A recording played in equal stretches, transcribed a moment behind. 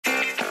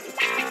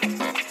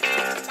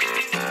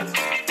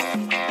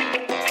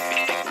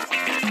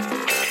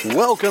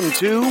Welcome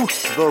to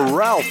The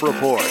Ralph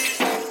Report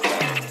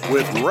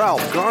with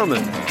Ralph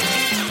Garman.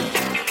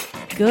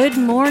 Good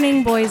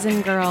morning, boys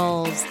and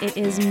girls. It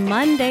is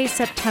Monday,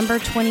 September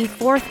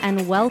 24th,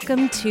 and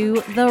welcome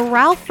to The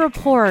Ralph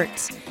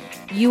Report.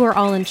 You are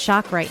all in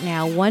shock right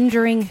now,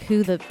 wondering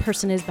who the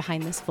person is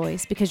behind this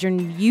voice because you're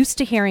used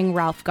to hearing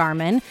Ralph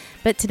Garman,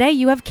 but today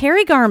you have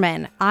Kari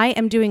Garman. I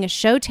am doing a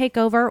show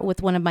takeover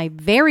with one of my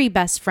very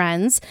best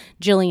friends,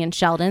 Jillian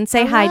Sheldon.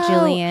 Say Hello. hi,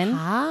 Jillian.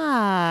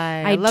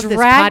 Hi. I love this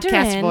dragged her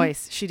podcast in.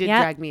 voice. She did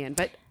drag me in,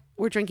 but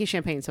we're drinking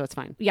champagne, so it's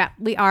fine. Yeah,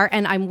 we are,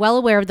 and I'm well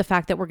aware of the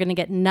fact that we're going to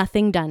get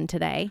nothing done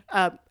today.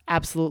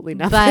 Absolutely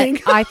nothing.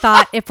 But I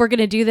thought if we're going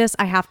to do this,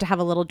 I have to have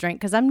a little drink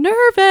because I'm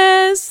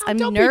nervous. Don't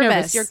be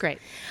nervous. You're great.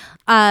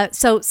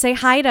 So say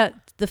hi to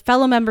the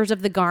fellow members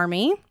of the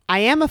Garmy. I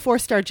am a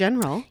 4-star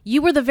general.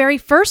 You were the very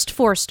first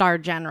 4-star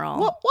general.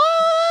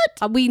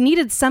 What? We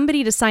needed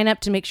somebody to sign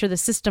up to make sure the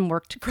system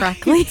worked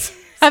correctly. Right.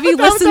 Have you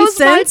listened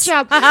since?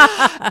 My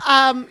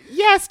job.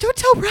 Yes, don't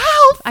tell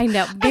Ralph. I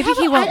know. Maybe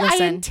he won't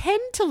listen. I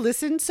intend to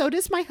listen. So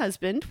does my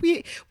husband.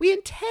 We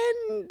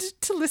intend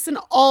to listen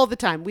all the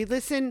time. We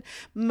listen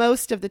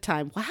most of the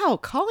time. Wow,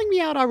 calling me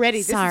out already.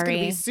 This is going to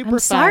be super fun. I'm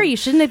sorry. You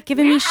shouldn't have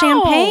given me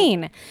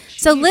champagne.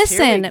 So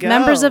listen,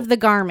 members of the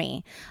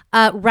Garmy.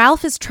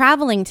 Ralph is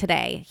traveling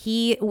today.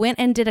 He went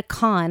and did a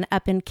con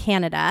up in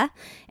Canada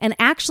and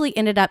actually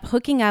ended up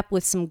hooking up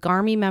with some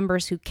Garmy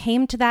members who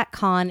came to that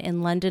con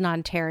in London,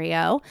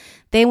 Ontario.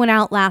 They went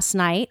out last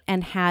night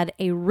and had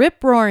a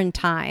rip-roaring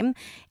time.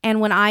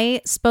 And when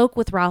I spoke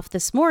with Ralph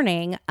this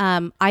morning,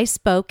 I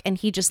spoke and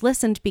he just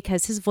listened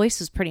because his voice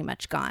was pretty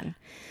much gone.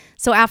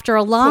 So after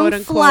a long quote,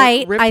 unquote,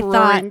 flight, I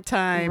thought,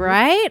 time.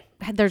 Right?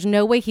 There's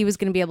no way he was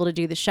going to be able to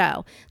do the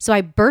show. So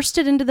I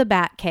bursted into the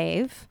Bat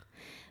Cave,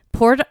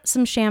 poured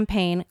some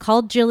champagne,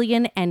 called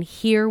Jillian, and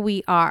here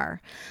we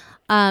are.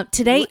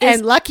 Today is...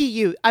 And lucky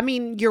you. I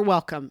mean, you're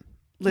welcome.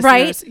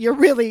 Listeners, right?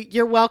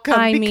 You're welcome.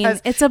 I mean,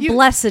 it's a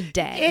blessed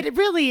day. It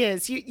really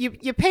is.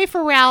 You pay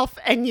for Ralph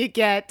and you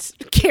get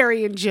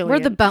Kari and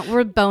Jillian.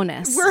 We're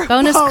bonus. We're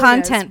bonus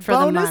content for the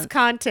month. Bonus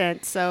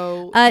content.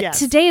 So yes.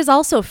 Today is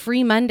also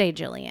Free Monday,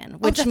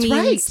 Jillian, which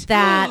means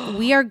that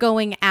we are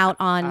going out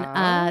on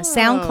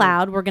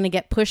SoundCloud. We're going to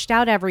get pushed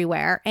out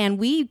everywhere, and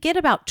we get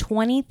about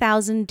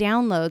 20,000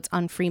 downloads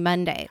on Free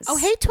Mondays. Oh,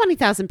 hey,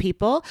 20,000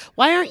 people!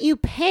 Why aren't you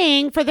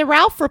paying for the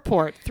Ralph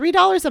Report?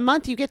 $3 a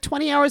month, you get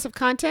 20 hours of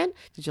content.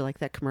 Did you like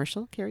that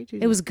commercial, Kari?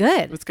 It was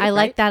good. It was good. I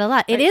like that a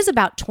lot. It is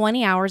about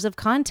 20 hours of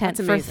content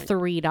for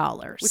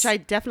 $3. Which I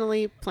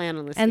definitely plan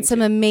on listening to. And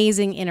some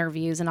amazing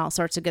interviews and all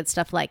sorts of good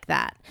stuff like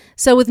that.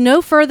 So with no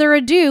further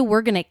ado,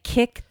 we're going to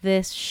kick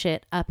this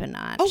shit up a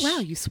notch. Oh, wow.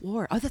 You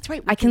swore. Oh, that's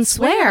right. I can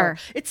swear.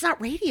 It's not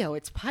radio.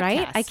 It's podcast.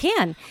 Right? I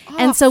can. Oh,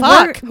 and so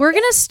we're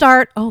going to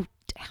start. Oh,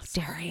 how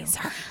dare you.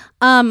 Sorry.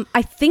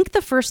 I think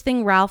the first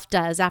thing Ralph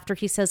does after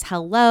he says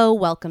hello,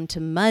 welcome to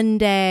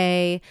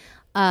Monday,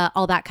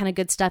 all that kind of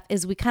good stuff,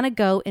 is we kind of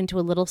go into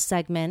a little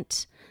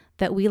segment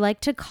that we like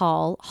to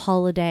call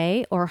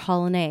Holiday or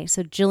Holiday.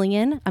 So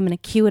Jillian, I'm going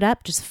to cue it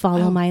up. Just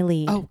follow my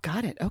lead. Oh,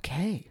 got it.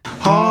 Okay.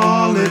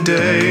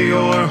 Holiday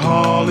or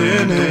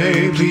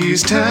holiday,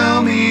 please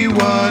tell me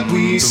what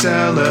we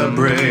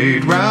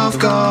celebrate. Ralph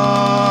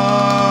Garman.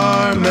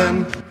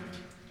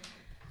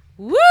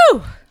 Woo!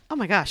 Oh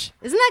my gosh.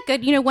 Isn't that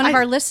good? You know, one of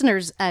our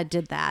listeners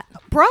did that.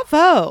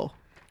 Bravo.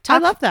 I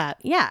love that.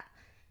 Yeah.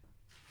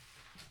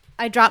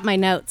 I dropped my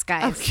notes,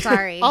 guys. Okay.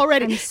 Sorry.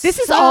 Already. This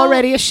is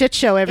already a shit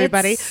show,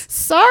 everybody.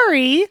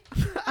 Sorry.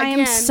 I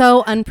am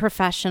so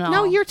unprofessional.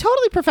 No, you're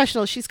totally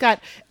professional. She's got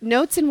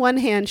notes in one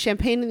hand,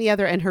 champagne in the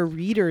other, and her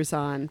readers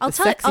on. I'll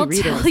tell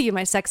you,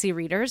 my sexy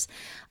readers.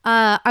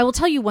 I will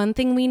tell you one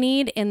thing we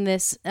need in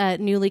this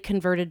newly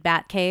converted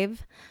Bat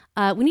Cave.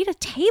 We need a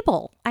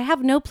table. I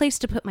have no place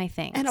to put my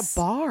things. And a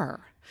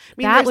bar. I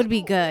mean, that would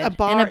be good. A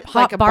bar, and a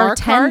hot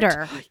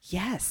bartender.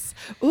 Yes.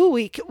 Ooh,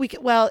 we could,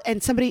 well,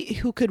 and somebody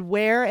who could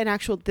wear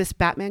this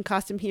Batman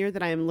costume here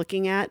that I am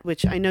looking at,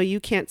 which I know you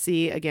can't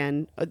see,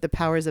 again, the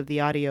powers of the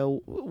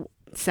audio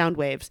sound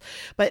waves,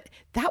 but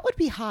that would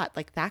be hot.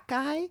 Like that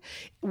guy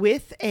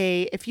with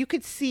if you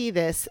could see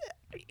this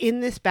in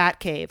this Bat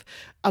Cave,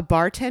 a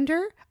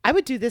bartender, I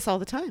would do this all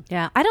the time.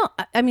 Yeah.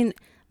 I mean,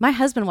 my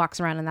husband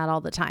walks around in that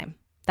all the time.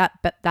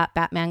 That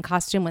Batman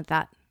costume with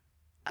that.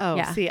 Oh,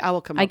 yeah. See, I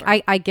will come over.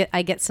 I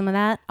get some of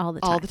that all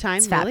the time. All the time?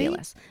 It's really?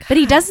 Fabulous. But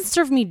he doesn't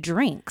serve me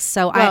drinks,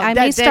 so I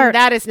may start.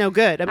 That is no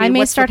good. I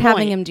may start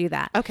having him do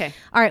that. Okay.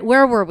 All right.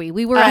 Where were we?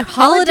 We were at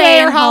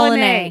Holiday or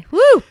Holiday.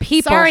 Woo!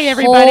 People, sorry,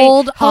 everybody.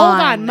 Hold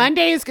on.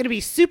 Monday is going to be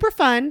super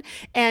fun,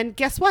 and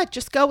guess what?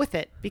 Just go with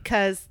it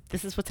because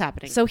this is what's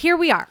happening. So here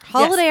we are,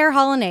 Holiday or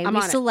Holiday.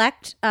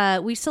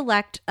 We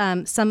select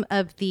some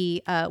of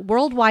the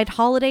worldwide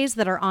holidays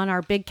that are on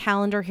our big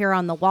calendar here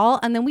on the wall,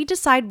 and then we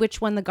decide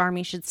which one the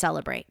Garmy should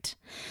celebrate.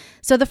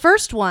 So the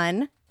first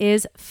one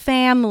is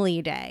Family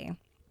Day.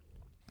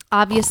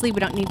 Obviously, we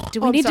don't need.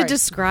 Do we need to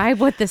describe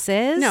what this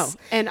is? No,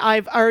 and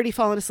I've already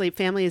fallen asleep.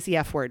 Family is the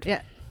F word.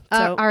 Yeah.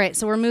 So, all right,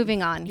 so we're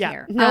moving on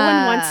here. No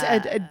one wants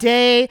a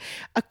day,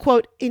 a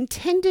quote,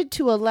 intended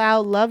to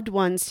allow loved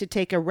ones to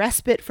take a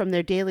respite from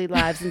their daily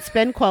lives and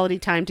spend quality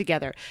time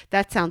together.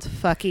 That sounds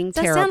fucking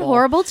Does terrible. that sound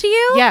horrible to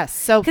you? Yes.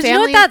 So because you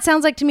know what that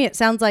sounds like to me? It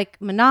sounds like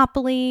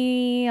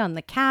Monopoly on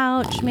the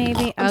couch,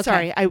 maybe. I'm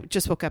sorry. I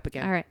just woke up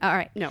again. All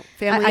right. No,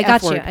 family. I got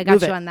F you. word. I got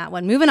Move you it. on that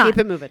one. Moving on. Keep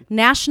it moving.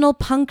 National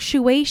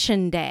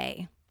Punctuation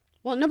Day.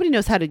 Well, nobody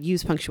knows how to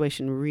use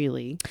punctuation,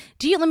 really.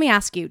 Let me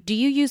ask you, do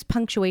you use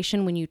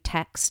punctuation when you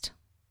text?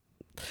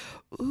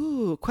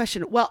 Ooh,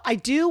 question. Well, I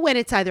do when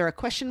it's either a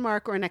question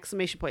mark or an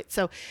exclamation point.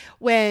 So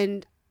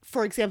when,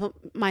 for example,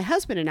 my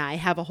husband and I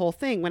have a whole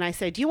thing when I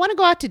say, do you want to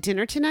go out to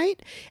dinner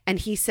tonight? And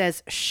he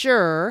says,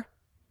 sure, ...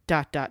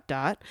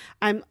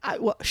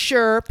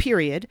 sure,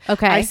 period.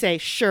 Okay. I say,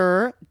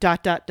 sure, ...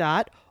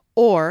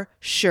 or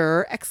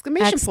sure,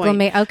 exclamation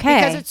point. Okay.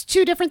 Because it's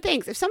two different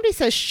things. If somebody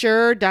says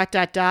sure, ...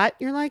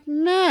 you're like,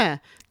 meh,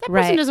 that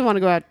person doesn't want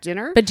to go out to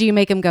dinner. But do you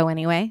make him go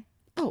anyway?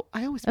 Oh,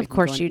 I always. Of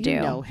course you do.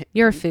 You know him.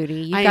 You're a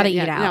foodie. You got to eat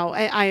out. No,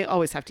 I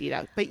always have to eat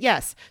out. But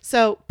yes,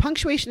 so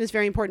punctuation is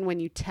very important when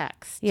you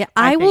text. Yeah,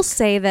 I will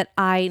say that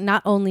I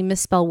not only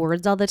misspell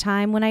words all the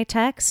time when I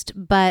text,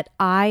 but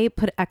I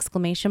put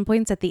exclamation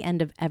points at the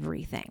end of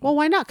everything. Well,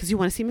 why not? Because you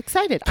want to seem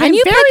excited. Can I'm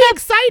you very pick up-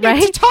 excited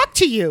right? to talk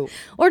to you.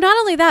 Or not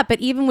only that,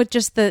 but even with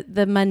just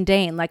the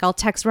mundane, like I'll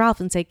text Ralph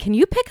and say, "Can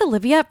you pick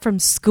Olivia up from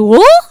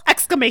school?"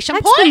 Exclamation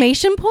point.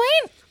 Exclamation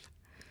point.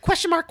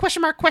 Question mark,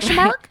 question mark, question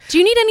mark. Do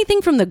you need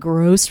anything from the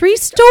grocery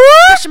store?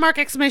 Question mark,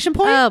 exclamation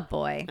point. Oh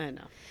boy. I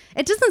know.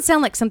 It doesn't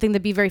sound like something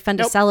that'd be very fun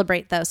to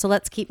celebrate though. So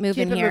let's keep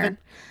moving Keep it here. moving.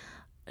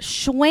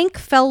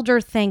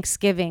 Schwenkfelder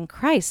Thanksgiving.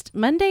 Christ,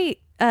 Monday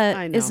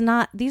is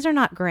not. These are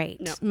not great.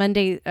 No.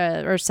 Monday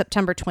or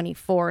September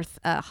 24th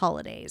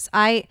holidays.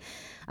 I'm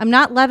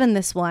not loving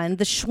this one.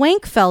 The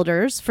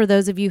Schwenkfelders, for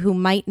those of you who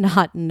might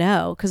not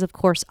know, because of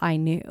course I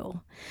knew,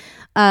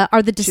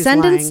 are the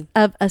descendants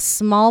of a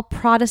small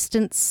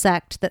Protestant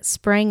sect that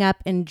sprang up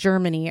in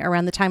Germany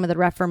around the time of the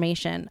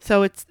Reformation.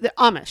 So it's the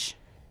Amish.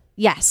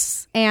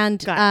 Yes, and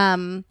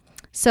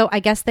so I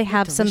guess they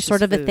have some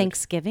sort of a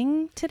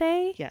Thanksgiving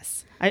today.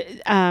 Yes.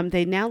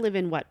 They now live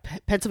in what?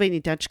 Pennsylvania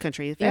Dutch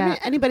country. If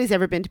anybody's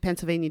ever been to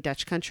Pennsylvania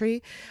Dutch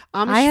country,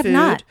 Amish I have food,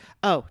 not.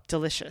 Oh,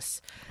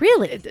 delicious.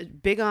 Really?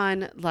 Big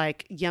on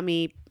like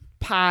yummy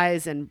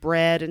pies and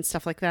bread and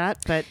stuff like that.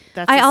 But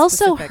that's I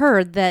also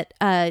heard that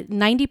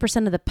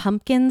 90% of the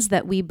pumpkins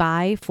that we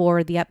buy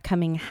for the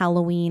upcoming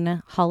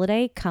Halloween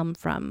holiday come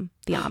from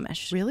the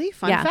Amish. Really?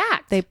 Fun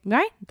fact.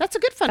 Right? That's a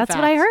good fun fact. That's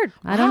what I heard.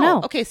 I don't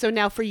know. Okay, so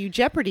now for you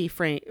Jeopardy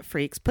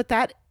freaks, put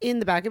that in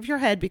the back of your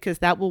head because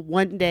that will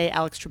one day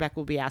Alex Trebek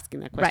will be asking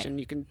that question. Right.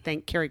 You can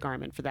thank Kari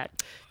Garman for that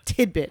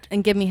tidbit.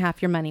 And give me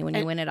half your money when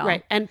you win it all.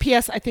 Right. And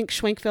P.S. I think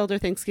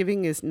Schwenkfelder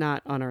Thanksgiving is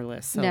not on our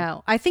list. So.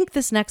 No. I think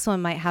this next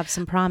one might have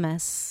some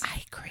promise.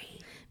 I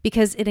agree.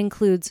 Because it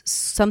includes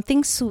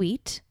something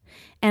sweet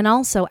and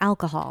also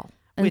alcohol.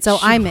 And which so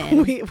I'm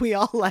in. We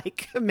all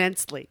like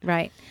immensely.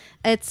 Right.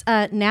 It's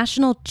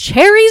National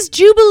Cherries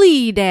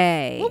Jubilee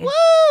Day.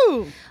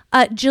 Woo!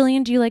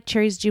 Jillian, do you like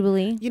Cherries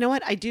Jubilee? You know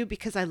what? I do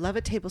because I love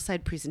a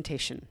tableside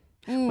presentation.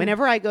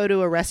 Whenever I go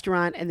to a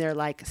restaurant and they're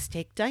like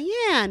Steak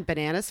Diane,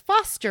 Bananas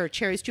Foster,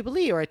 Cherries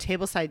Jubilee, or a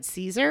tableside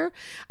Caesar,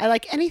 I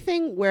like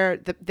anything where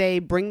they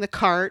bring the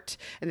cart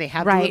and they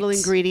have the little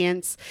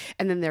ingredients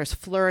and then there's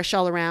flourish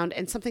all around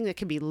and something that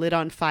can be lit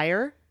on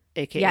fire.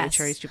 AKA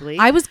Cherries Jubilee.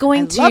 I was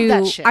going to. Love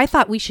that shit. I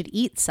thought we should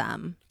eat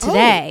some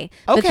today,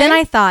 but then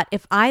I thought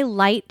if I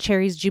light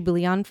Cherries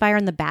Jubilee on fire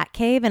in the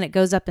Batcave and it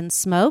goes up in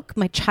smoke,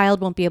 my child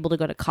won't be able to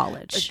go to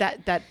college.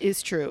 That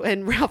is true.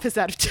 And Ralph is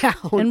out of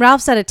town. And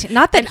Ralph's out of town.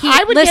 Not that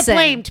I would get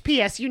blamed.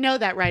 P.S. You know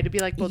that, right? It'd be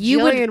like, well,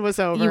 Jillian was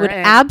over. You would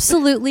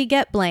absolutely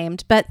get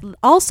blamed, but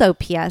also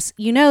P.S.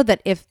 You know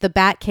that if the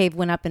Batcave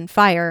went up in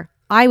fire,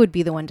 I would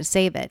be the one to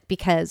save it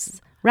because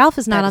Ralph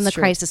is not on the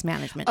crisis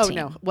management team. Oh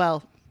no.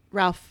 Well,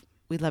 Ralph.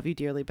 We love you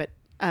dearly, but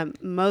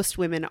most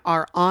women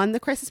are on the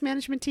crisis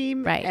management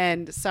team. Right.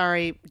 And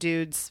sorry,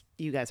 dudes,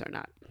 you guys are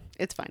not.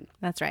 It's fine.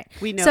 That's right.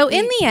 We know. So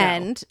in the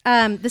end,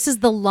 this is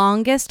the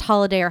longest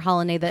holiday or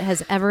holiday that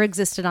has ever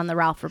existed on the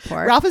Ralph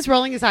Report. Ralph is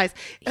rolling his eyes.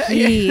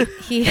 He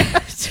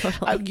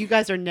totally. You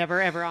guys are never,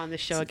 ever on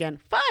this show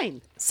again.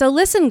 Fine. So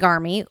listen,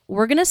 Garmy,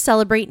 we're going to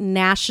celebrate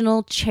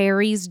National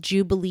Cherries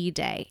Jubilee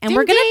Day. And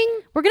Ding,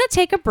 we're going to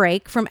take a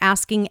break from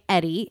asking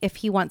Eddie if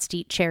he wants to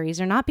eat cherries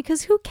or not,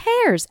 because who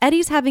cares?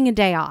 Eddie's having a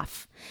day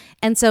off.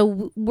 And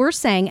so we're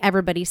saying,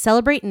 everybody,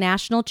 celebrate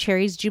National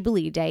Cherries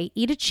Jubilee Day.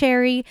 Eat a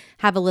cherry,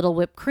 have a little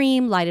whipped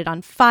cream, light it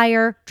on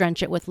fire,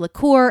 drench it with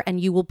liqueur, and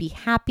you will be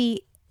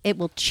happy. It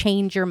will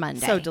change your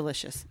Monday. So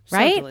delicious.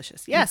 Right? So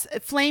delicious. Yes.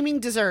 Flaming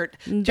dessert.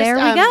 There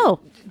we go.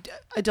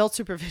 Adult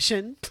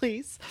supervision,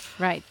 please.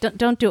 Right.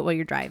 Don't do it while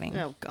you're driving.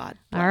 Oh, God.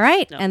 All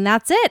right. No. And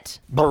that's it.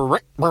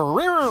 Holiday.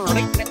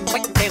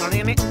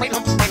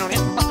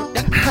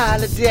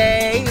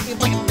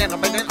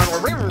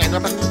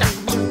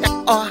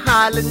 Or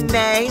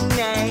holiday.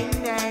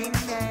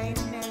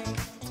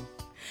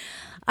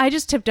 I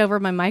just tipped over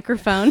my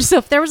microphone. So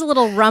if there was a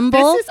little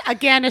rumble. This is,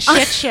 again, a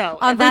shit show.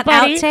 On that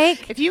Everybody,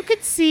 outtake. If you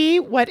could see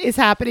what is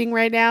happening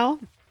right now,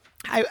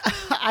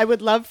 I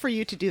would love for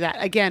you to do that.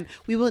 Again,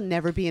 we will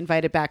never be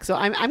invited back. So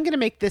I'm going to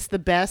make this the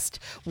best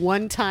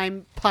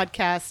one-time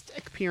podcast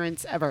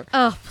appearance ever.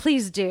 Oh,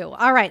 please do.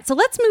 All right. So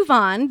let's move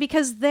on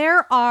because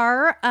there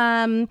are...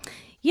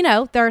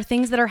 there are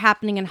things that are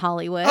happening in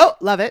Hollywood. Oh,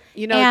 love it.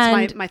 And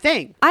it's my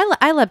thing.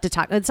 I love to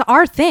talk. It's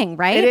our thing,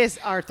 right? It is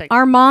our thing.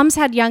 Our moms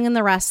had Young and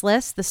the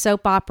Restless, the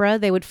soap opera.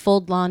 They would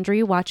fold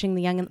laundry watching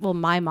the Young and... Well,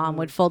 my mom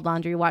would fold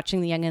laundry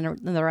watching the Young and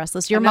the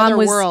Restless. Your Another mom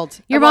was...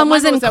 world. Your mom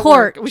was in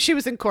court. She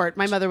was in court.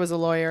 My mother was a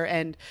lawyer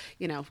and,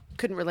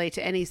 couldn't relate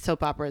to any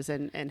soap operas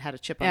and had a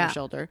chip on her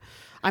shoulder.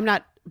 I'm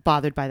not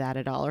bothered by that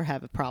at all or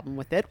have a problem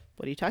with it.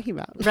 What are you talking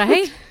about?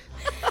 Right?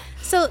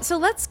 So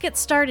let's get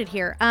started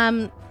here.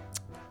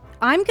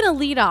 I'm going to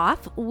lead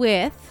off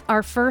with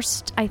our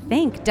first, I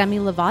think, Demi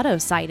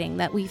Lovato sighting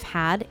that we've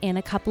had in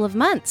a couple of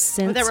months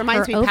since that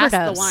reminds her me, overdose.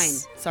 pass the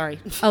wine. Sorry.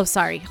 Oh,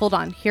 sorry. Hold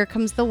on. Here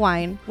comes the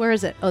wine. Where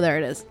is it? Oh, there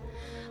it is.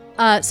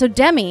 So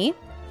Demi,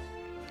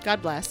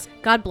 God bless,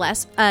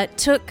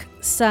 took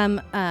some,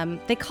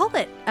 they call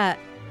it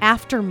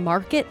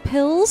aftermarket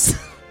pills.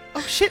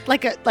 Oh shit!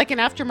 Like an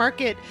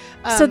aftermarket.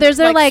 So there's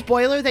like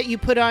spoiler that you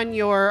put on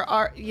your,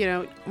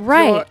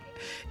 right,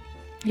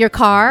 your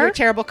car, your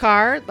terrible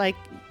car, like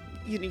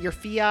your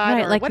Fiat,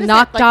 right? or like what is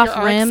knocked that? Like off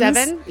your rims.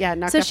 RX-7? Yeah,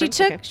 knocked so off she rims.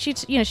 took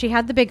Okay. she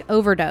had the big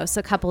overdose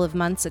a couple of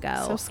months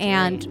ago, So scary.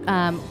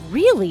 and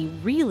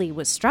really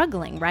was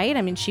struggling. Right?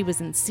 I mean, she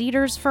was in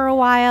Cedars for a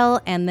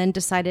while, and then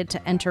decided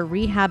to enter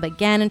rehab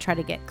again and try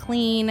to get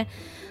clean.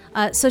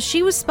 So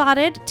she was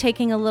spotted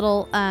taking a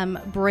little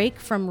break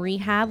from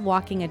rehab,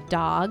 walking a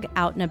dog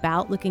out and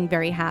about, looking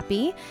very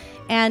happy.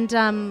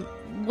 And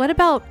what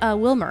about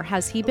Wilmer?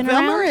 Has he been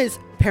around? Wilmer is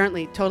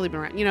apparently totally been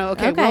around.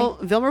 Okay. Well,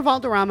 Wilmer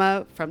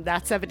Valderrama from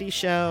That 70s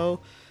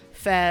Show,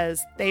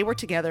 Fez, they were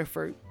together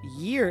for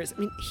years. I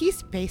mean,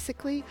 he's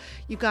basically,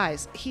 you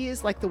guys, he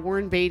is like the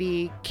Warren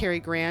Beatty, Cary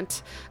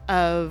Grant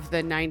of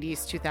the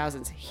 90s,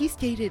 2000s. He's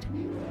dated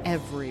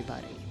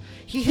everybody.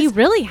 He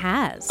really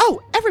has.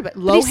 Oh, everybody.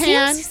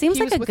 Lohan. He seems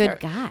he like a was with good her.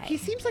 guy. He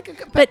seems like a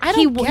good But I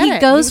he don't get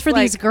it. goes He for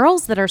was these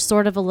girls that are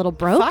sort of a little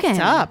broken.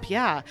 fucked up,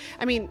 yeah.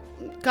 I mean,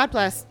 God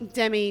bless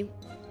Demi,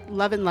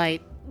 love and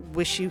light,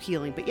 wish you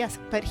healing. But yes,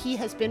 but he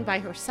has been by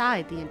her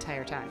side the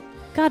entire time.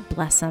 God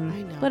bless him.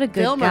 I know. What a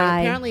good Wilmer,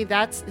 guy. apparently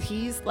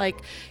he's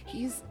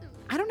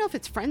I don't know if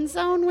it's friend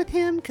zone with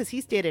him because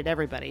he's dated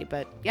everybody,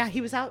 but yeah,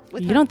 he was out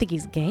with her. You don't think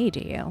he's gay,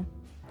 do you?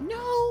 No.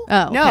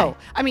 Oh, no. okay.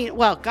 I mean,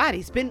 well, God,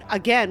 he's been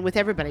again with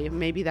everybody.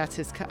 Maybe that's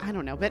his. I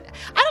don't know, but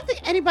I don't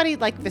think anybody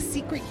like the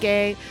secret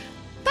gay.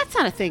 That's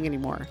not a thing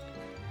anymore.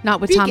 Not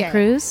with Be Tom gay.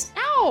 Cruise?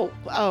 Oh,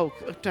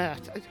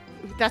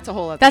 that's a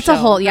whole other. That's show, a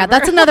whole, yeah, remember?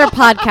 that's another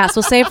podcast.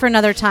 We'll save for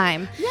another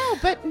time. No,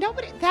 but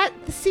nobody.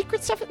 The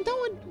secret stuff.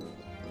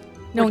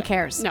 No one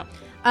cares. No.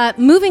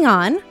 Moving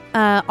on,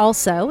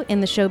 also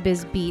in the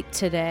Showbiz Beat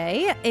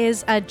today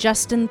is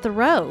Justin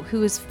Theroux,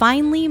 who has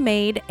finally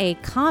made a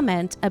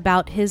comment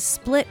about his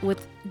split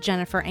with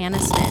Jennifer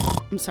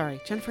Aniston. I'm sorry,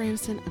 Jennifer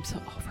Aniston. I'm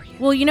so over you.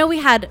 Well, we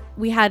had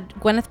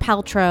Gwyneth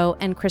Paltrow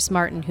and Chris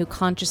Martin who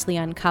consciously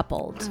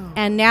uncoupled,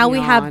 and now we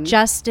have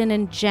Justin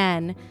and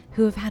Jen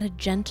who have had a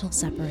gentle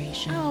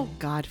separation. Oh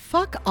God,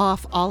 fuck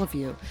off, all of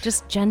you.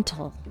 Just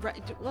gentle.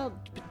 Right. Well,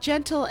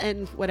 gentle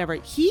and whatever.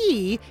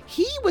 He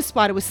was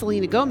spotted with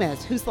Selena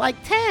Gomez, who's like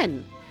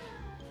 10.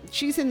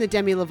 She's in the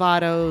Demi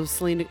Lovato,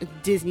 Selena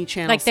Disney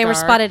Channel Like they were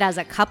star. spotted as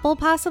a couple,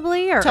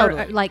 possibly, or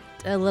Totally. like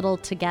a little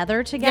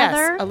together.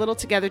 Yes, a little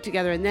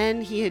together. And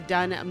then he had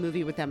done a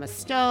movie with Emma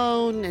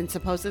Stone, and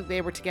supposedly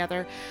they were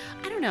together.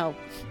 I don't know.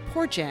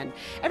 Poor Jen.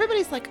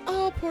 Everybody's like,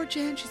 oh, poor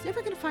Jen. She's never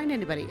going to find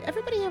anybody.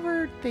 Everybody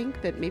ever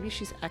think that maybe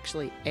she's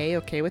actually A,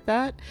 okay with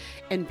that,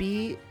 and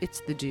B, it's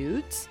the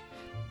dudes?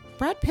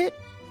 Brad Pitt,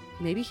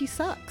 maybe he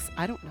sucks.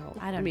 I don't know.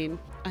 I mean,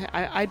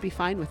 I'd be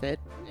fine with it,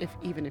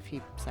 even if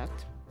he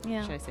sucked.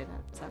 Yeah. Should I say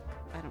that? Suck?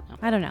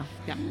 I don't know.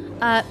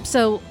 Yeah.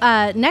 So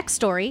next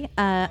story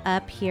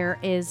up here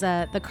is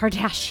the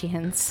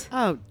Kardashians.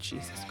 Oh,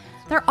 Jesus Christ.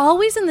 They're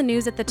always in the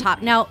news at the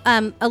top. Now,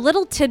 a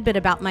little tidbit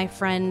about my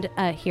friend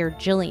here,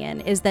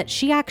 Jillian, is that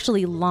she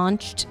actually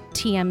launched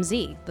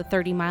TMZ, the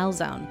 30 Mile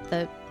Zone,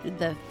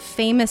 the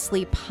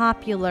famously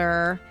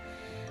popular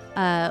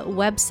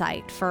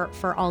website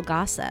for all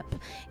gossip.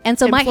 And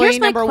so here's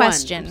my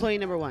question. Employee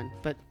number one.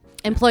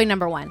 Employee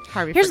number one.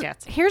 Harvey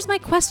forgets. Here's my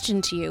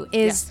question to you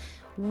is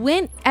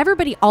when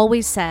everybody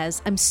always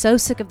says, I'm so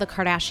sick of the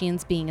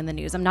Kardashians being in the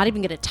news. I'm not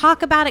even going to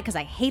talk about it because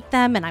I hate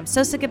them and I'm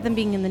so sick of them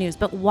being in the news.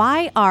 But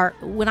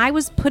when I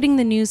was putting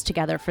the news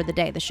together for the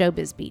day, the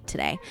Showbiz Beat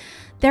today,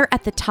 they're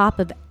at the top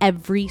of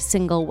every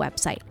single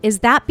website. Is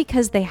that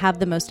because they have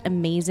the most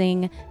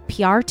amazing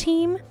PR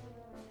team?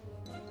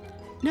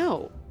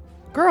 No.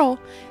 Girl,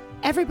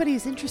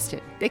 everybody's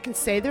interested. They can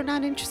say they're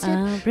not interested.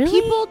 Really?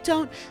 People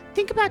don't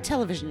think about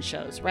television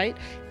shows, right?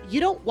 You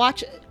don't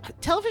watch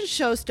television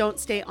shows. Don't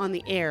stay on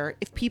the air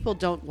if people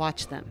don't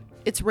watch them.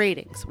 it's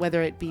ratings,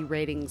 whether it be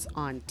ratings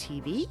on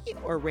TV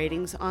or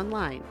ratings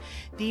online.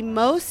 The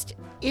most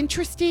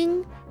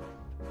interesting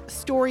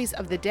stories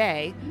of the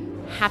day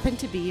happen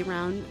to be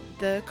around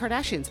the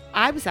Kardashians.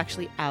 I was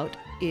actually out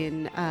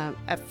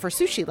for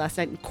sushi last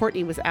night, and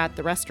Courtney was at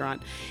the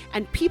restaurant,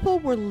 and people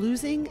were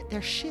losing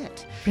their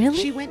shit. Really?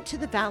 She went to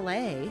the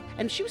valet,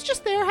 and she was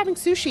just there having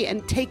sushi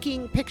and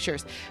taking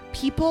pictures.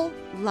 People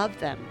love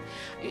them.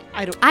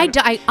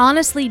 I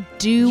honestly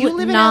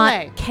do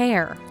not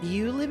care.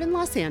 You live in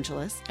Los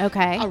Angeles.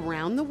 Okay.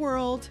 Around the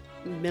world,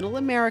 middle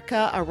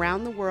America,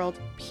 around the world,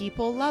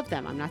 people love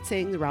them. I'm not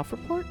saying the Ralph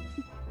Report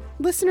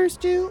listeners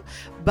do,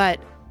 but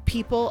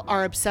people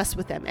are obsessed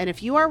with them. And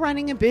if you are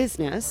running a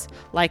business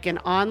like an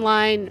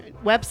online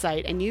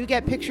website and you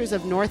get pictures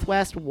of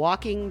Northwest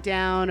walking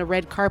down a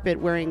red carpet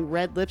wearing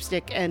red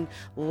lipstick and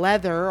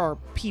leather or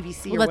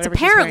PVC, well, that's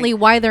apparently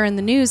why they're in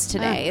the news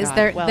today.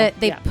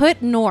 They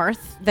put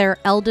North, their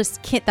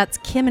eldest kid, that's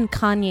Kim and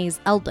Kanye's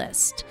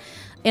eldest,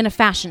 in a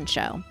fashion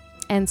show.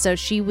 And so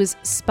she was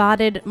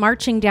spotted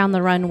marching down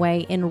the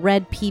runway in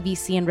red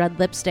PVC and red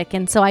lipstick.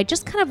 And so I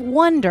just kind of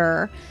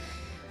wonder,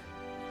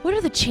 what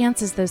are the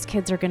chances those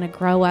kids are going to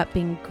grow up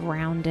being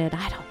grounded?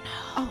 I don't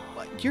know.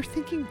 Oh, you're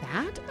thinking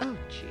that? Oh,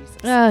 Jesus.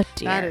 Oh,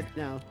 dear. That is,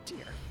 no, dear.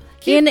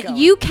 In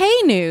UK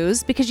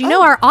news, because you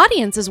know our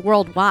audience is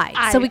worldwide,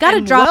 so we got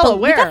to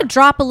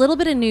drop a little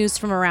bit of news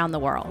from around the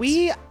world.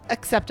 We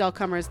accept all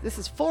comers. This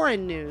is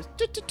foreign news.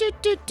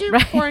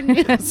 Right. Foreign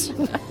news.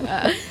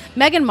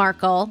 Meghan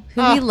Markle,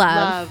 who we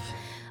love.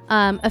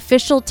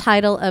 Official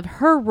title of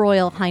Her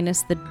Royal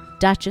Highness the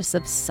Duchess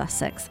of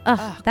Sussex.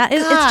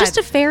 It's just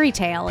a fairy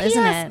tale,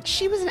 isn't it?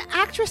 She was an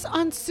actress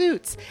on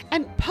Suits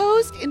and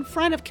posed in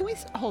front of,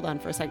 hold on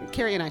for a second.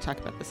 Carrie and I talk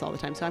about this all the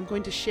time, so I'm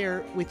going to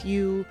share with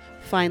you,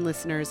 fine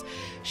listeners.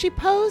 She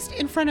posed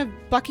in front of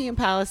Buckingham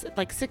Palace at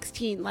like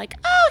 16, like,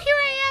 oh, here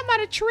I am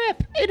on a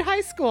trip in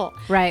high school.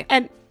 Right.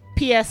 And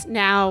P.S.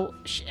 now,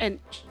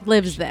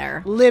 lives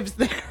there.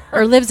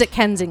 Or lives at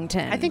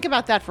Kensington. I think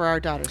about that for our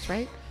daughters,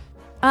 right?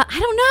 I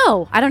don't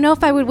know. I don't know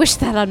if I would wish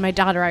that on my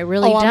daughter. I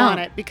really don't. I'm on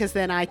it, because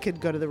then I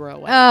could go to the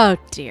royal wedding. Oh,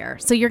 dear.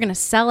 So you're going to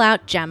sell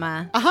out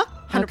Gemma.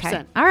 100%.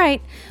 Okay. All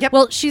right. Yep.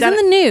 Well, she's in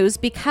the news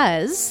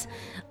because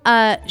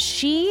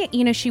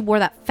she wore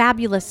that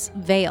fabulous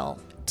veil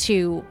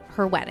to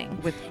her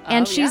wedding.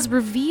 She's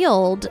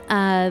revealed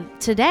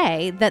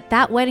today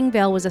that wedding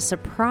veil was a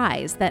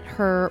surprise that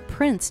her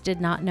prince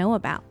did not know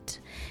about.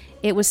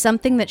 It was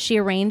something that she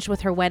arranged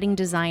with her wedding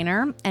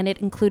designer, and it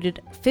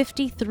included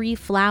 53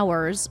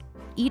 flowers,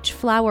 each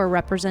flower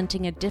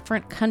representing a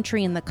different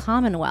country in the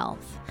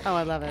Commonwealth. Oh,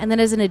 I love it. And then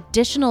as an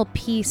additional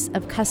piece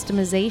of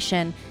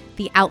customization,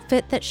 the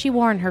outfit that she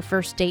wore on her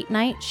first date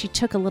night, she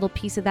took a little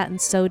piece of that and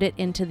sewed it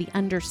into the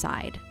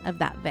underside of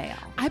that veil.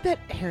 I bet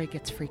Harry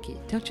gets freaky.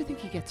 Don't you think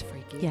he gets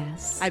freaky?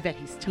 Yes. I bet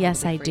he's totally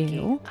Yes, I freaky.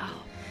 do.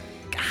 Oh,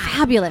 God.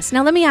 Fabulous.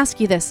 Now, let me ask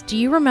you this. Do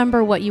you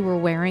remember what you were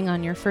wearing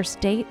on your first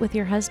date with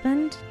your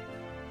husband?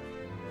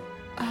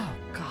 Oh,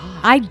 God.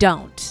 I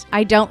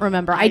don't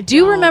remember. I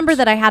do remember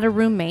that I had a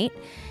roommate,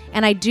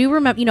 and I do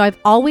remember, I've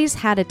always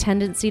had a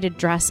tendency to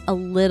dress a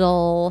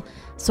little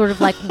sort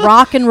of like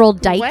rock and roll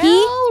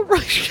dykey.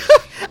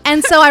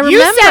 And so I remember,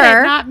 you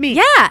said it, not me.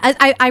 Yeah,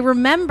 I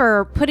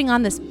remember putting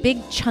on this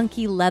big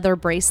chunky leather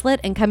bracelet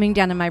and coming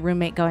down to my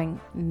roommate going,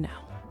 no,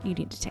 you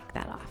need to take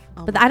that off.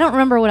 But I don't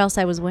remember what else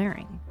I was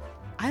wearing.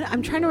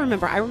 I'm trying to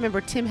remember. I remember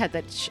Tim had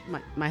that,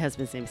 my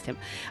husband's name is Tim,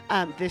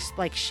 this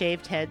like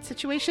shaved head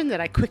situation that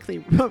I quickly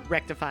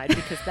rectified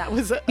because that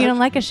was... You don't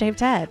like a shaved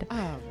head?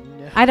 Oh,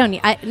 no. I don't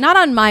need, not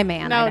on my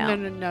man.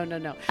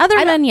 No. Other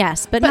men,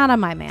 yes, but not on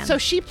my man. So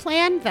she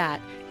planned that.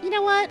 You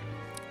know what?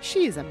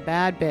 She's a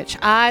bad bitch.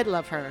 I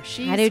love her.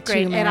 She's I do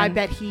great. too, man. And I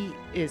bet he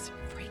is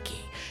freaky.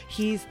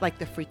 He's like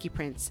the freaky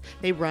prince.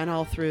 They run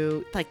all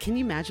through. Like, can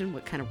you imagine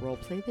what kind of role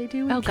play they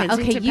do? Oh, God.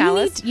 Okay,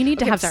 you need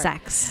to have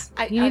sex.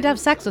 You need to have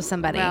sex with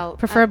somebody,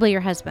 preferably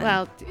your husband.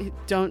 Well,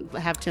 don't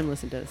have Tim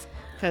listen to this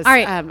because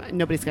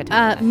nobody's got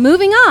time.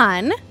 Moving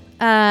on.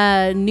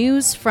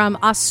 News from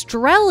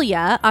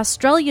Australia.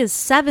 Australia's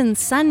 7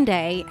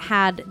 Sunday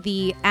had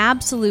the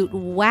absolute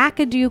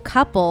wackadoo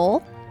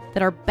couple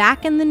that are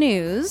back in the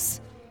news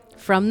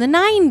from the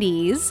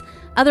 90s,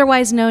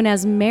 otherwise known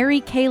as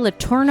Mary Kay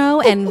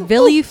Letourneau and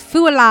Vili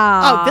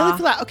Fualaau. Oh, Vili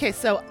Fualaau. Okay,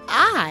 so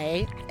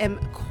I am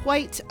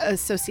quite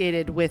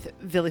associated with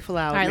Vili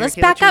Fualaau. All right, let's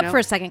back up for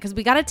a second because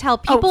we got to tell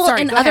people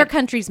in other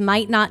countries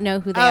might not know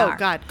who they are. Oh,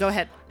 God, go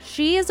ahead.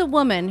 She is a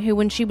woman who,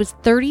 when she was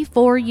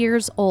 34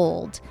 years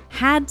old,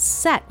 had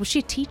sex. Was she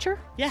a teacher?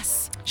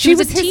 Yes. She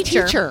was his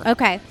teacher.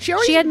 Okay.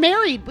 She had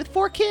married with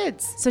 4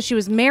 kids. So she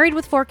was married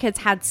with 4 kids,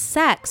 had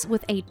sex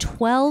with a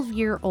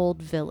 12-year-old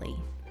Vili.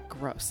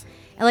 Gross.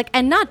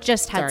 And not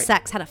just had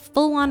sex, had a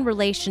full-on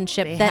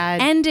relationship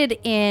that ended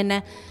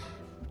in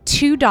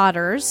 2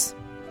 daughters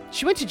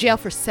She went to jail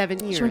for 7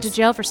 years. She went to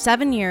jail for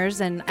 7 years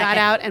and got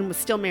out and was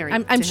still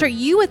married. I'm sure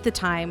you at the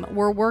time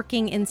were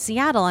working in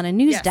Seattle on a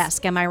news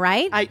desk. Am I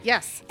right?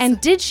 Yes. And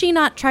did she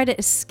not try to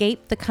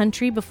escape the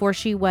country before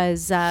she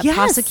was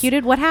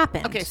prosecuted? What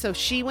happened? Okay, so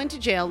she went to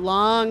jail.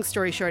 Long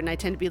story short, and I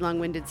tend to be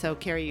long-winded, so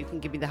Kari, you can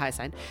give me the high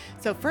sign.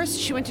 So first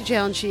she went to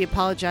jail and she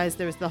apologized.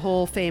 There was the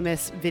whole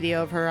famous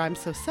video of her, "I'm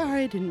so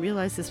sorry, I didn't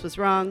realize this was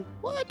wrong."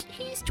 What?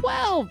 He's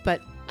 12,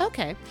 but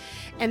okay.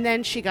 And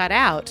then she got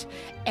out,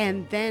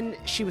 and then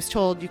she was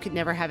told you could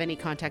never have any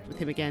contact with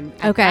him again.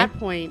 At that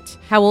point...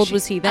 How old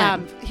was he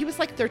then? He was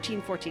like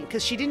 13, 14,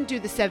 because she didn't do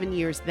the 7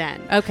 years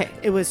then. Okay.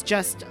 It was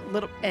just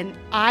little... And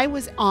I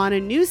was on a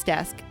news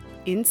desk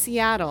in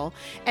Seattle.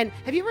 And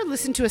have you ever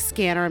listened to a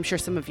scanner? I'm sure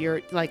some of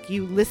your, like,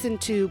 you listen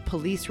to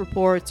police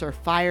reports or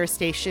fire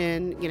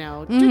station, you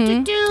know.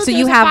 So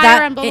you have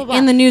that blah, blah, blah.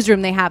 In the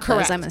newsroom. They have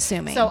those, I'm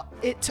assuming. So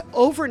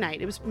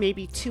overnight, it was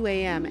maybe 2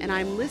 a.m. and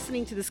I'm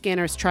listening to the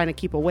scanners trying to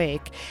keep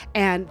awake.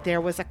 And there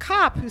was a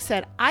cop who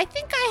said, "I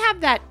think I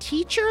have that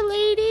teacher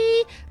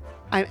lady."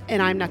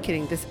 And I'm not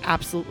kidding. This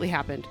absolutely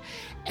happened.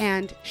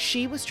 And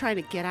she was trying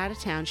to get out of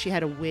town. She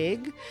had a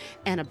wig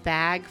and a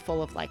bag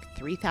full of like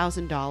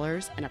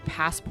 $3,000 and a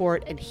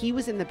passport. And he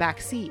was in the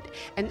back seat.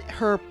 And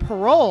her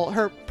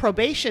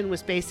probation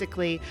was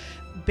basically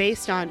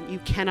based on you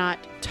cannot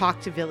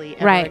talk to Billy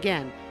ever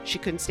again. She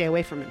couldn't stay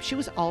away from him. She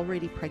was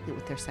already pregnant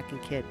with their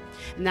second kid.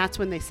 And that's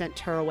when they sent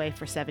her away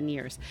for 7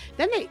 years.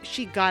 Then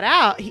she got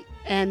out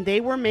and they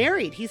were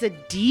married. He's a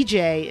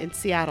DJ in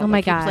Seattle. Oh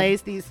my God. He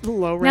plays these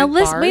low-rent Now,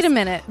 listen, bars. wait a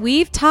minute.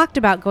 We've talked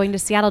about going to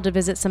Seattle to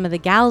visit some of the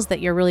gals that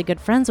you're really good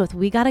friends with.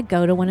 We got to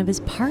go to one of his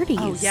parties.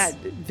 Oh, yeah.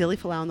 Billy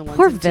Fallow and the ones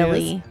Poor and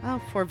Billy. twos.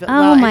 Oh, poor Billy.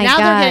 Oh, well, my and now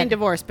God. they're getting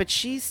divorced, but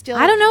she's still...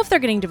 I don't know if they're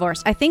getting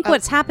divorced. I think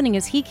what's happening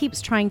is he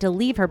keeps trying to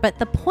leave her. But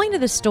the point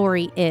of the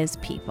story is,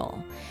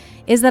 people,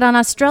 is that on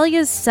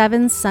Australia's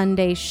 7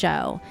 Sunday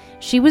show,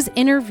 she was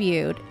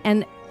interviewed,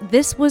 and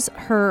this was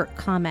her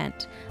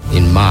comment.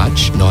 In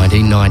March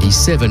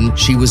 1997,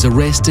 she was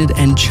arrested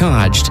and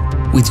charged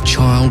with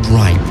child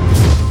rape.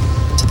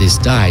 To this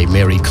day,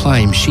 Mary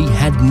claims she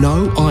had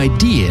no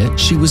idea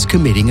she was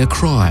committing a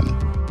crime.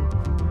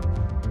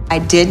 I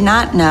did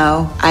not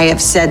know. I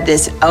have said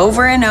this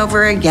over and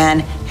over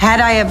again.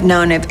 Had I have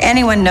known, if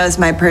anyone knows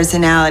my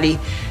personality,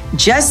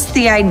 just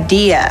the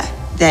idea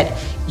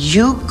that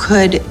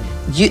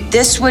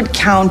this would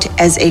count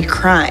as a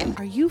crime.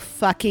 Are you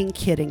fucking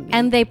kidding me?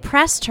 And they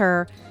pressed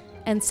her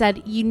and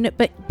said,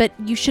 but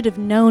you should have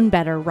known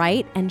better,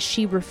 right? And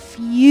she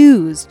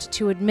refused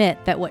to admit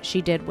that what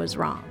she did was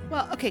wrong.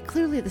 Well, okay,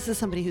 clearly this is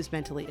somebody who's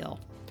mentally ill.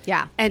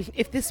 Yeah. And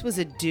if this was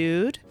a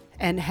dude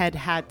and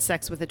had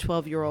sex with a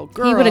 12-year-old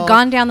girl, he would have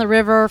gone down the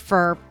river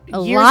for a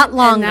lot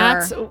longer.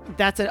 And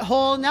that's a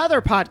whole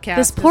nother podcast.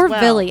 This poor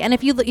Billy. And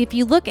if you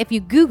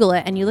Google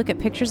it and you look at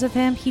pictures of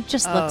him, he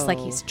just looks like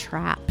he's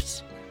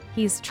trapped.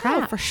 He's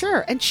trapped. Oh, for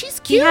sure. And she's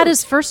cute. He had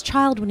his first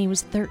child when he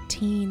was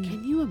 13.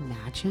 Can you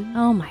imagine?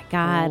 Oh, my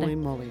God. Holy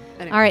moly.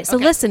 Anyway, all right. So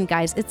listen,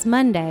 guys, it's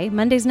Monday.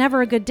 Monday's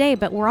never a good day,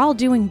 but we're all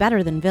doing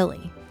better than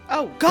Billy.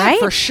 Oh, God, right?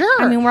 for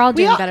sure. I mean, we're all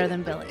doing better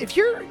than Billy. If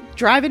you're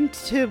driving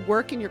to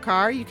work in your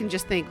car, you can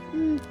just think,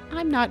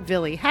 I'm not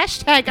Billy.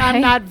 Hashtag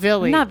I'm not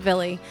Billy. Not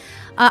Billy.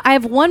 I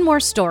have one more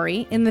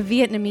story in the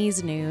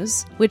Vietnamese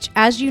news, which,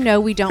 as you know,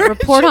 we don't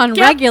report on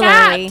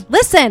regularly. That?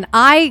 Listen,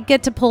 I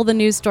get to pull the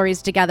news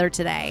stories together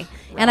today.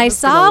 And I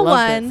saw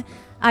one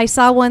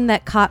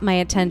that caught my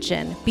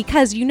attention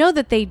because you know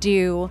that they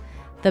do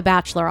The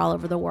Bachelor all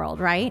over the world,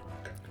 right?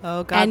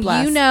 Oh, God bless.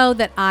 And you know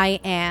that I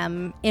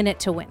am in it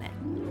to win it.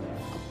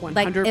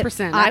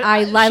 100%.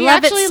 I love it so much. She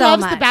actually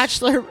loves The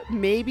Bachelor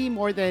maybe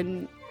more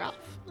than Ralph.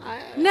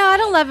 No, I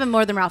don't love him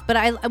more than Ralph,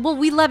 but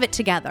we love it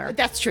together.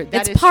 That's true.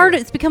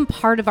 It's become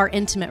part of our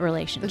intimate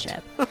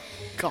relationship.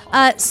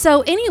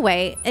 So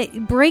anyway,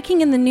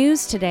 breaking in the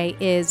news today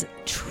is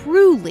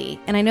truly,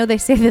 and I know they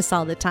say this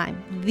all the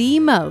time, the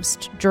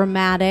most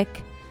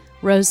dramatic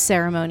rose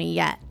ceremony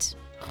yet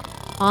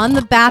on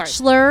The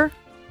Bachelor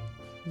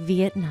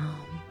Vietnam.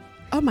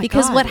 Oh my God!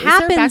 Because what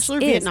happens is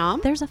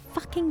Vietnam? There's a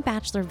fucking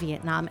Bachelor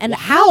Vietnam, and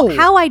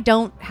how I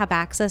don't have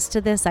access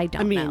to this, I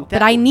don't know.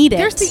 But I need it.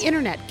 There's the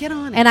internet. Get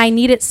on it. And I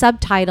need it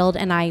subtitled,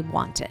 and I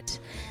want it.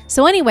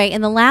 So anyway,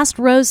 in the last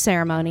rose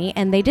ceremony,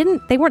 and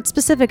they weren't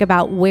specific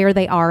about where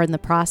they are in the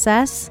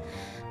process,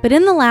 but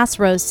in the last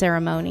rose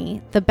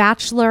ceremony, the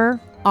Bachelor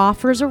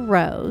offers a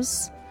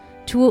rose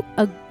to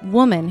a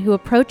woman who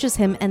approaches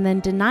him and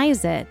then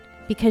denies it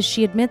because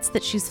she admits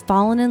that she's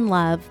fallen in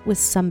love with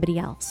somebody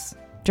else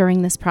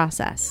during this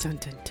process. Dun,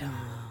 dun, dun.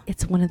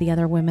 It's one of the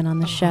other women on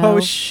the show. Oh,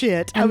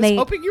 shit. And I was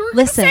hoping you were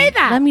going to say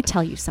that. Let me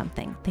tell you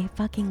something. They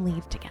fucking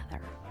leave together.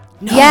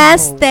 No.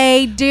 Yes,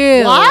 they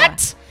do.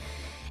 What?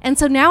 And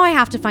so now I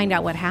have to find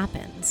out what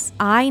happens.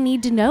 I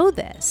need to know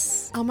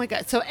this. Oh my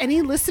God. So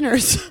any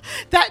listeners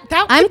that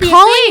I'm could be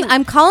calling a thing.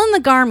 I'm calling the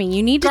Garmy.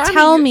 You need to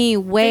tell me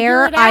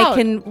where I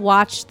can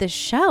watch this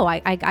show.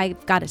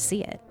 I've got to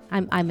see it.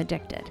 I'm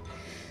addicted.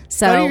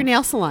 So go to your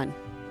nail salon.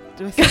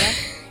 Do I say that?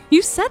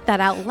 You said that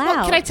out loud.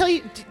 Well, can I tell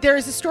you, there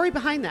is a story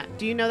behind that.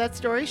 Do you know that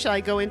story? Shall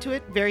I go into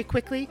it very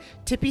quickly?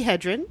 Tippi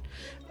Hedren,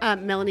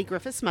 Melanie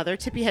Griffith's mother,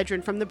 Tippi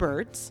Hedren from the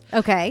Byrds.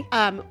 Okay.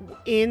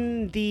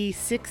 In the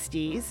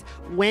 60s,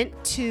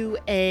 went to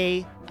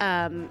a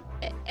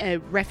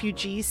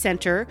refugee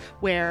center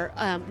where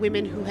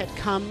women who had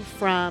come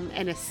from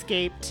and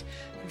escaped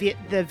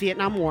the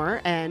Vietnam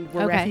War and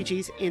were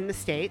refugees in the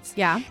States.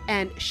 Yeah.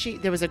 And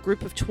there was a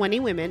group of 20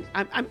 women.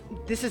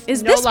 This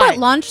is no this lie. what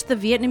launched the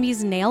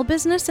Vietnamese nail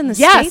business in the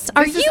Yes, States?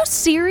 Are you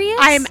serious?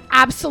 I am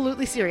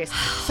absolutely serious.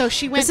 So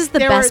she went. This is the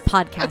best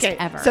podcast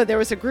ever. So there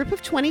was a group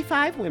of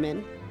 25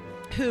 women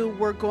who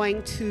were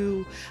going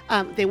to,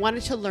 they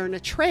wanted to learn a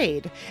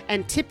trade.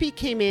 And Tippi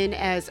came in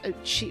as,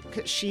 she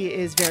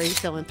is very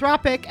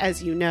philanthropic.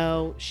 As you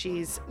know,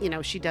 she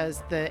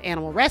does the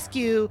animal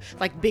rescue,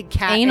 like big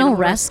cat. Animal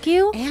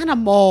rescue?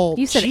 Animal.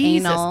 You said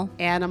anal.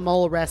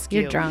 Animal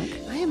rescue. You're drunk.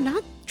 I am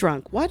not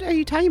drunk. What are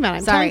you talking about?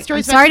 I'm sorry. telling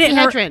stories I'm sorry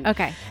about to Tippi Hedren.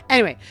 Okay.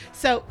 Anyway,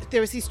 so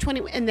there was these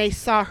 20, and they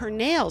saw her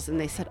nails, and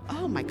they said,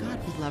 "Oh my God,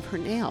 we love her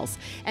nails."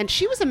 And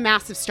she was a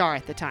massive star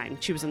at the time.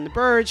 She was in the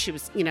Byrds. She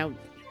was,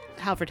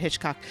 Alfred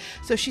Hitchcock.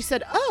 So she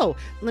said, "Oh,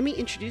 let me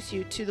introduce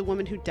you to the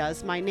woman who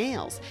does my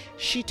nails."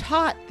 She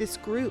taught this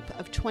group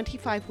of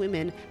 25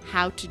 women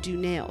how to do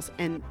nails.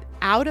 And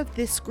out of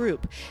this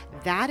group,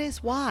 that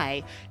is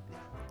why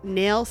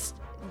nail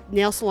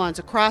salons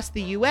across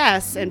the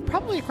U.S. and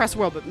probably across the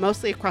world, but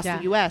mostly across the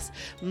U.S.,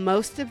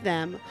 most of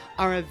them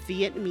are of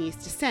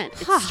Vietnamese descent.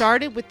 It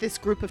started with this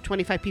group of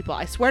 25 people.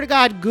 I swear to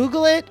God,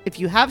 Google it. If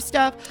you have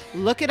stuff,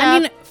 look it up. I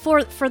mean,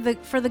 for the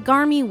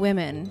Garmy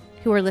women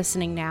who are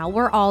listening now,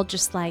 we're all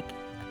just like,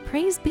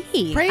 praise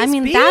be. Praise I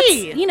mean, be.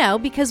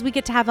 that's, because we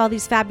get to have all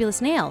these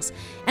fabulous nails.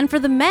 And for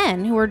the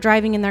men who are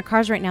driving in their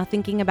cars right now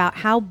thinking about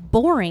how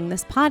boring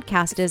this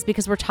podcast is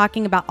because we're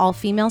talking about all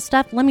female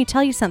stuff, let me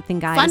tell you something,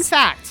 guys. Fun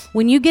fact.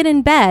 When you get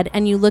in bed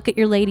and you look at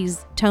your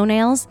lady's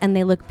toenails and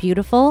they look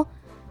beautiful,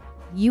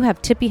 you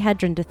have Tippi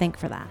Hedren to thank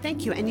for that.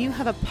 Thank you. And you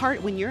have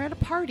when you're at a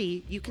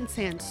party, you can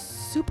sound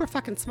super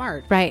fucking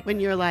smart. Right. When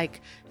you're like,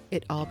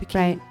 it all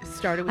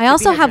started with I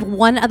also Tippi have Hedren.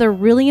 one other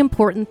really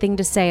important thing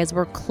to say as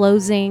we're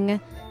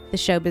closing the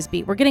Showbiz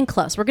Beat. We're getting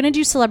close. We're going to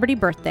do celebrity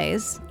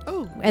birthdays.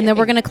 Oh, and then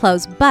we're going to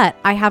close. But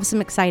I have some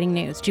exciting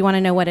news. Do you want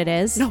to know what it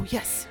is? No,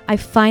 yes. I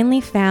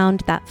finally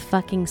found that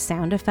fucking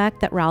sound effect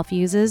that Ralph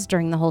uses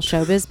during the whole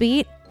Showbiz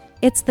Beat.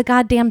 It's the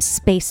goddamn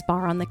space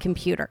bar on the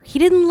computer. He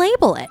didn't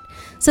label it.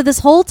 So this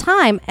whole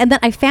time, and then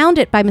I found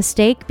it by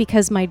mistake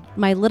because my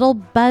little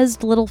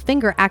buzzed little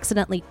finger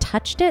accidentally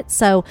touched it.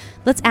 So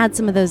let's add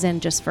some of those in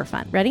just for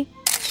fun. Ready?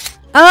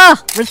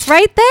 It's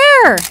right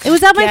there. It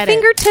was at my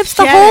fingertips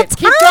the whole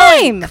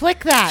time.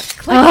 Click that.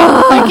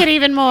 Click it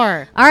even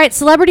more. All right,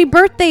 celebrity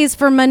birthdays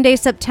for Monday,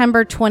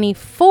 September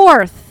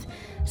 24th.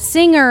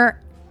 Singer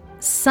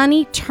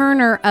Sonny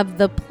Turner of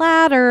the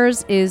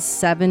Platters is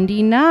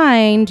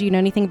 79. Do you know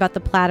anything about the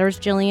Platters,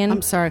 Jillian?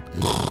 I'm sorry.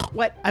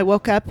 What? I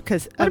woke up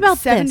because What about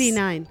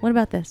 79. This? What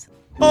about this?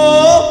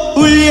 Oh,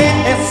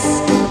 yes,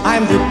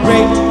 I'm the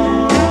great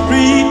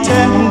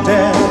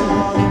pretender.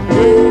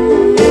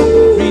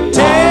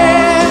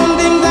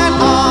 Pretending that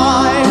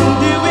I'm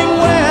doing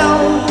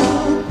well.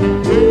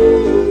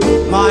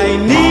 My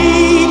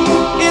need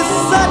is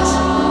such,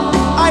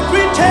 I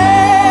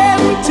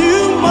pretend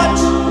too much.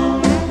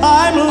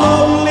 I'm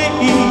lonely,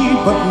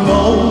 but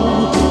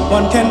no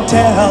one can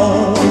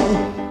tell.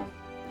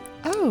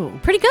 Oh.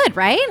 Pretty good,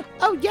 right?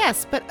 Oh,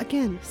 yes. But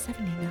again,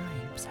 79.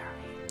 I'm sorry.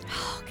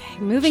 Okay,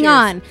 moving Cheers.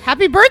 on.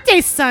 Happy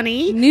birthday,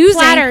 Sonny. News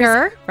Platters.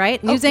 anchor,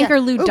 right? News anchor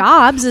Lou Ooh.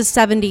 Dobbs is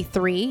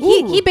 73.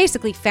 Ooh. He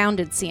basically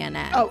founded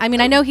CNN. Oh, I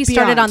mean, I know he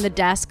started beyond. on the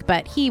desk,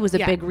 but he was a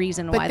Yeah. big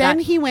reason But why then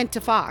that. he went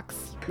to Fox,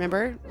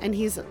 remember? And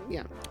he's,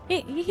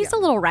 He's a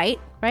little right?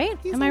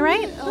 He's Am I a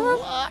right?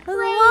 lot A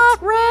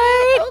lot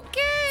right. Okay.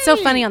 So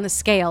funny on the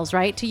scales,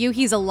 right? To you,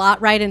 he's a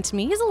lot right, and to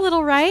me, he's a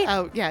little right.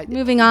 Oh, yeah.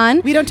 Moving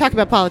on. We don't talk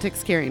about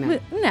politics, Kari, now.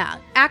 No.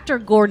 Actor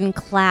Gordon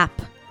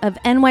Clapp of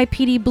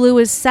NYPD Blue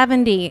is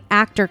 70.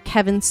 Actor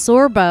Kevin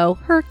Sorbo,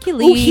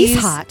 Hercules. Oh, he's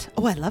hot.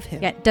 Oh, I love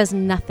him. Yeah, does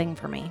nothing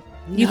for me.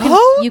 You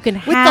can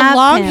with have the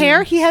long him.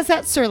 hair. He has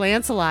that Sir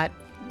Lancelot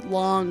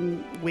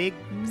long wig.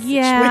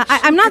 Yeah,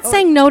 situation I'm not going.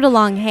 saying no to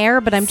long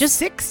hair, but I'm just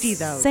 60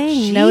 though.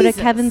 saying no to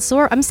Jesus. Kevin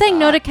Sorbo. I'm saying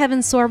no to Kevin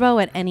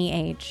Sorbo at any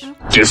age.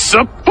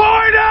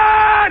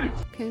 Disappointed!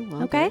 Okay,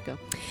 well, Okay. there you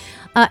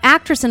go.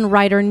 Actress and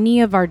writer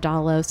Nia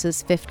Vardalos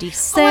is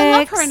 56. Oh, I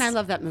love her, and I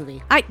love that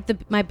movie.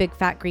 My Big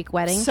Fat Greek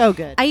Wedding. So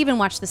good. I even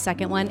watched the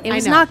second one. It I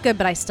was know. not good,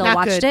 but I still Not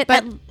watched good, it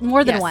but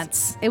more than yes.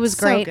 once. It was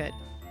So great. good.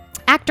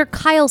 Actor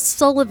Kyle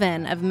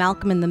Sullivan of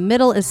Malcolm in the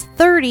Middle is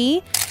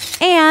 30.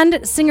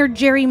 And singer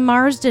Jerry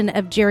Marsden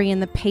of Jerry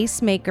and the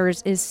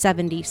Pacemakers is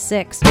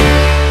 76.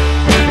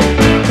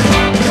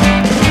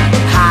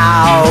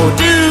 How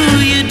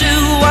do you do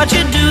what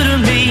you do to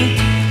me?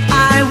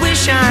 I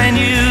wish I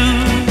knew.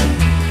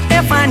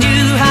 If I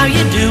knew how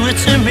you do it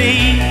to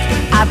me,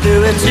 I'd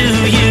do it to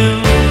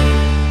you.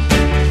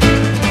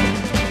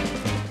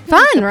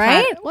 Fun,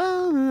 right?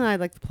 Well, I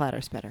like the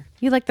platters better.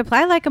 You like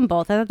I like them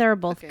both. I thought they were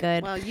both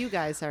good. Well, you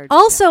guys are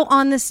also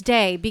on this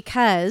day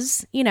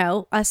because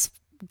us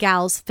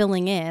gals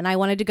filling in. I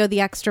wanted to go the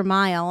extra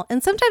mile,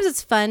 and sometimes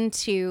it's fun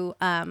to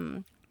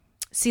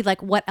see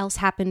like what else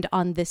happened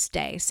on this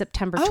day,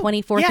 September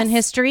 24th in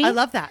history. I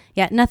love that.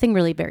 Yeah, nothing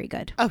really very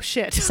good. Oh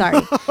shit!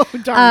 Sorry.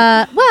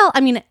 Darn. Well,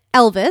 I mean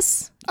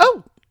Elvis.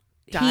 Oh.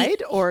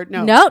 Died or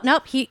no?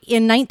 Nope. He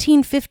in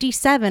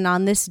 1957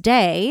 on this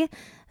day,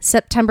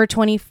 September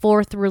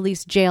 24th,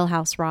 released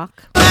Jailhouse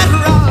Rock.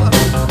 Everybody,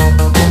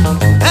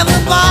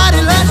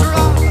 let's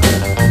rock.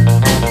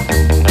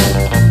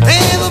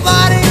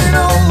 Everybody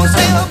knows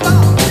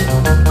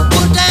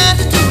we're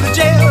dancing to the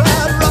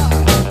Jailhouse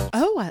Rock.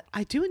 Oh,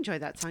 I do enjoy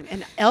that song.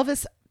 And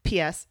Elvis,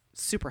 P.S.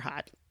 super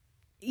hot.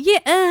 Yeah.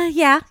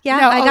 No,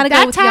 I gotta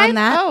go with you on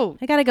that. Oh,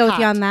 I gotta go with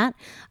you on that.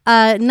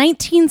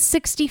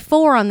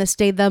 1964 on this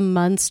day, the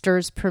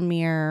Munsters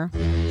premiere.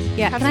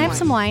 Yeah, can I have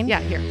some wine? Yeah,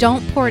 here.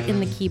 Don't pour it in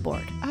the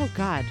keyboard. Oh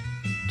God,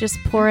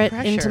 just pour it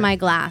pressure. into my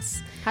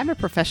glass. I'm a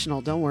professional.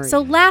 Don't worry.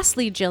 So,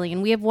 lastly,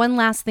 Jillian, we have one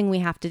last thing we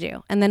have to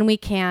do, and then we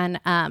can.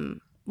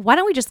 Why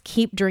don't we just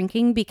keep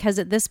drinking? Because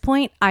at this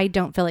point, I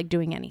don't feel like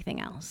doing anything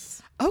else.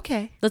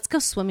 Okay. Let's go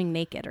swimming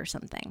naked or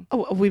something.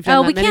 Oh, we've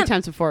done that many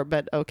times before,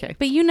 but okay.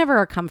 But you never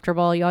are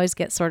comfortable. You always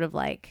get sort of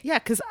like... Yeah,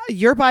 because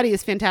your body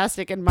is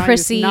fantastic and mine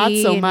prissy, is not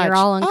so much. You're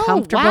all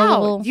uncomfortable.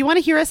 Oh, wow. You want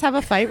to hear us have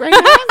a fight right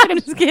now? I'm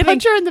going to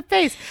punch her in the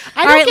face.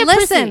 All right,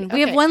 listen. We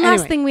have one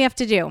last thing we have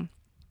to do.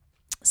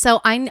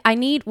 So I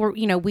need,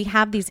 we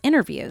have these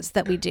interviews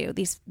that we do,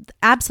 these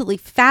absolutely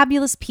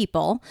fabulous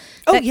people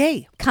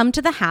that come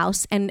to the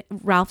house, and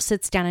Ralph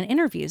sits down and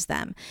interviews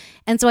them.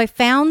 And so I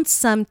found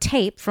some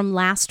tape from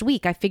last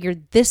week. I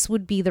figured this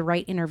would be the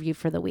right interview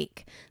for the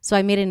week. So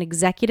I made an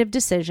executive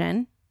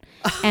decision.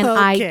 And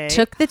I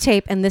took the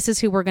tape, and this is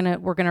who we're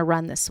gonna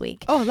run this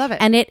week. Oh, I love it!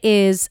 And it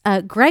is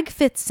Greg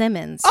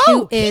Fitzsimmons.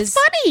 Oh, he's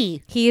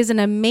funny. He is an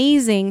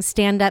amazing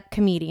stand-up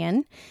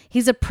comedian.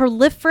 He's a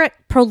prolific.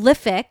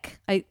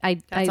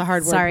 That's a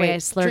hard word. Sorry, Wait, I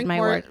slurred my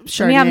word. Chardonnay.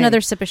 Let me have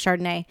another sip of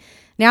Chardonnay.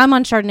 Now I'm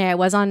on Chardonnay. I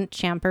was on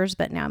Champers,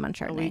 but now I'm on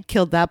Chardonnay. We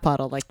killed that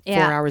bottle like 4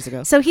 hours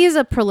ago. So he is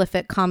a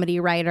prolific comedy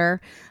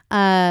writer.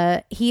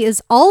 He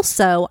is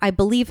also, I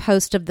believe,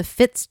 host of the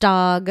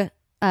Fitzdog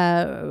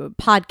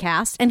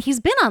podcast, and he's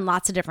been on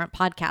lots of different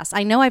podcasts.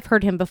 I know I've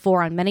heard him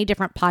before on many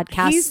different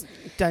podcasts. He's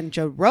done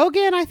Joe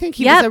Rogan. I think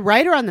he was a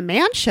writer on The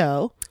Man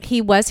Show. He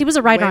was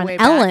a writer on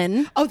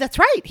Ellen. Oh, that's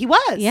right. He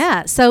was.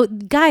 Yeah. So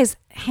guys,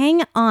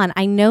 hang on.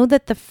 I know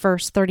that the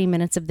first 30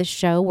 minutes of this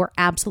show were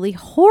absolutely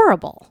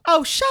horrible.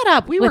 Oh, shut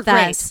up. We were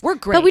great. Us. We're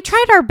great. But we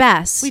tried our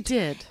best. We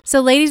did.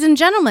 So ladies and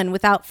gentlemen,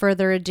 without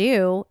further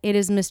ado, it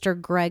is Mr.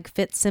 Greg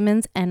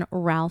Fitzsimmons and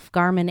Ralph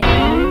Garman.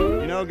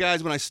 You know,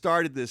 guys, when I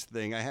started this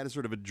thing, I had a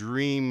sort of a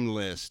dream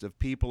list of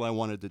people I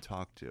wanted to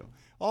talk to.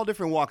 All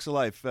different walks of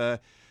life.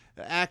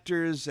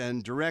 Actors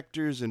and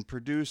directors and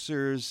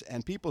producers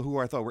and people who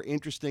I thought were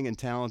interesting and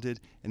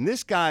talented. And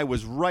this guy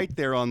was right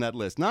there on that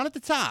list. Not at the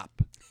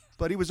top,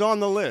 but he was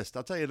on the list.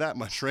 I'll tell you that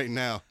much right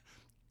now.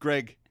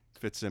 Greg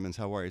Fitzsimmons,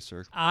 how are you,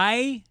 sir?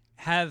 I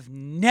have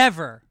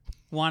never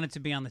wanted to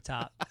be on the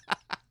top.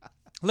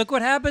 Look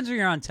what happens when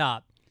you're on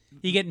top.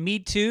 You get me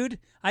too'd.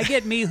 I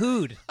get me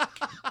hoo'd.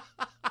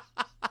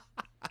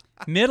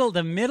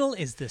 The middle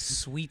is the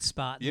sweet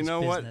spot in You this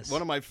know business. what?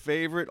 One of my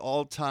favorite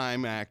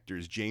all-time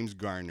actors, James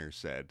Garner,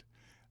 said,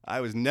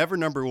 I was never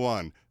number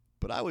one,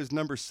 but I was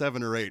number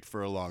 7 or 8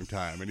 for a long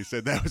time. And he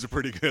said that was a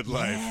pretty good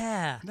life.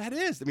 Yeah. That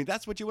is. I mean,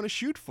 that's what you want to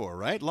shoot for,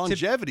 right?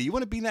 Longevity. You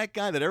want to be that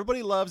guy that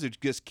everybody loves who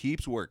just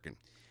keeps working.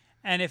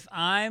 And if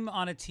I'm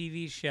on a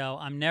TV show,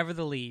 I'm never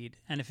the lead.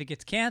 And if it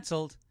gets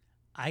canceled,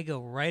 I go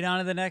right on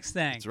to the next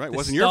thing. That's right. It The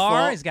wasn't your star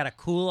fault. has got to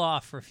cool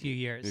off for a few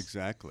years.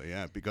 Exactly,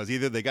 yeah. Because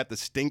either they got the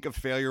stink of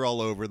failure all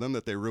over them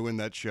that they ruined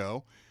that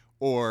show,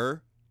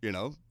 or,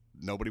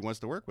 nobody wants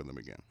to work with them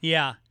again.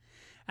 Yeah.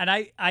 And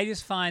I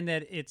just find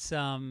that it's,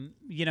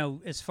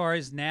 as far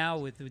as now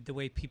with the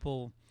way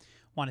people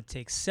want to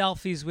take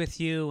selfies with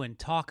you and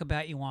talk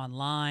about you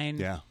online.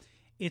 Yeah.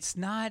 It's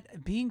not,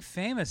 being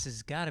famous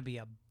has got to be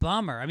a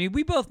bummer. I mean,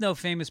 we both know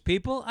famous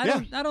people. I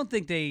don't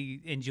think they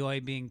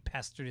enjoy being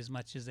pestered as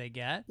much as they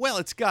get. Well,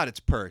 it's got its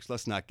perks.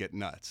 Let's not get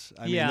nuts.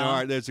 I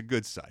mean, there's a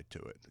good side to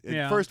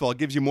it. First of all, it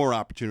gives you more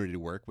opportunity to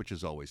work, which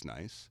is always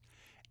nice.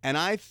 And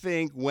I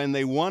think when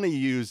they want to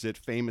use it,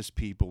 famous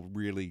people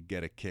really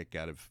get a kick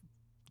out of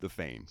the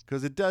fame,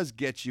 because it does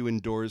get you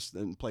indoors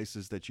in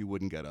places that you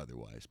wouldn't get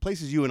otherwise.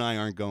 Places you and I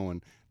aren't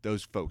going,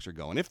 those folks are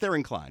going, if they're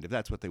inclined, if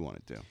that's what they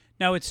want to do.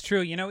 No, it's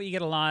true. You know what you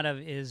get a lot of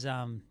is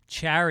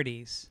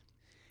charities.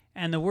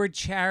 And the word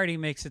charity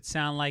makes it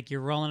sound like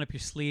you're rolling up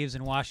your sleeves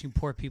and washing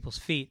poor people's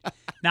feet.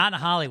 Not in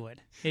Hollywood.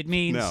 It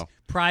means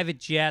private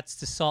jets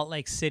to Salt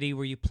Lake City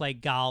where you play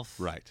golf.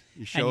 Right.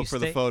 You show up for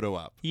the photo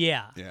op.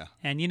 Yeah. Yeah.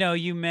 And,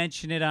 you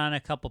mention it on a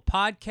couple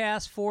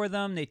podcasts for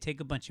them. They take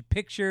a bunch of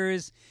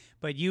pictures.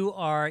 But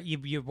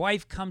your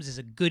wife comes as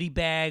a goodie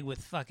bag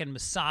with fucking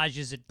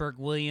massages at Burke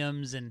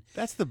Williams. And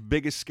that's the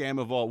biggest scam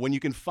of all. When you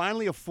can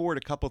finally afford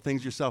a couple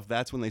things yourself,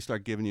 that's when they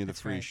start giving you the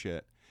free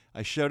shit.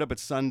 I showed up at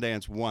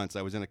Sundance once.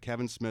 I was in a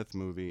Kevin Smith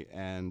movie,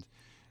 and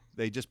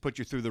they just put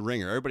you through the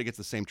ringer. Everybody gets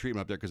the same treatment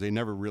up there because they're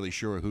never really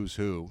sure who's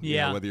who.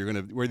 Yeah. Whether you're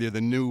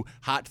the new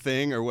hot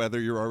thing or whether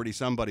you're already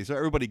somebody. So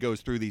everybody goes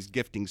through these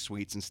gifting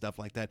suites and stuff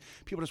like that.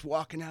 People just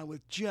walking out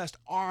with just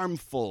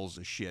armfuls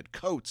of shit,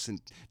 coats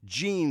and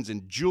jeans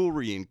and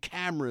jewelry and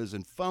cameras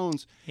and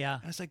phones. Yeah.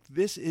 And it's like,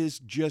 this is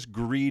just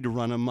greed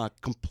run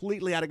amok,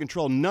 completely out of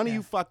control. None of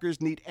you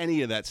fuckers need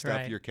any of that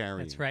stuff you're carrying.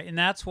 That's right, and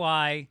that's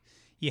why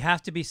you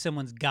have to be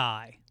someone's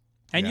guy.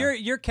 And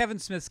you're Kevin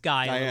Smith's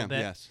guy a little bit.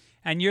 Yes.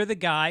 And you're the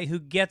guy who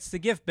gets the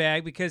gift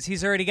bag because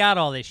he's already got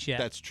all this shit.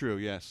 That's true,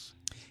 yes.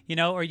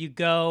 Or you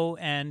go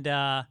and,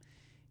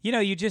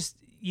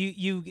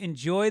 you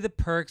enjoy the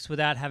perks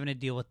without having to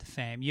deal with the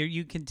fame.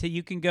 You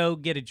can go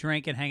get a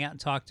drink and hang out and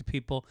talk to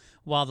people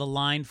while the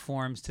line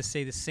forms to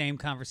say the same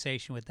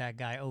conversation with that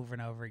guy over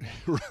and over again.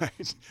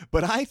 Right.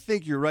 But I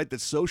think you're right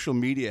that social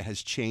media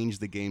has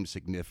changed the game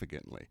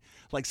significantly.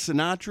 Like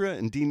Sinatra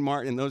and Dean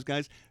Martin and those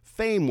guys,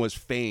 fame was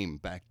fame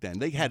back then.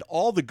 They had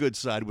all the good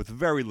side with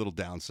very little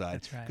downside.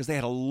 That's right. Because they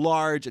had a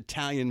large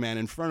Italian man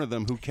in front of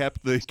them who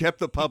kept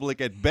the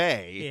public at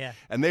bay. Yeah.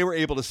 And they were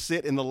able to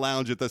sit in the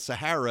lounge at the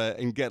Sahara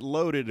and get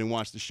loaded and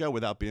watch the show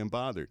without being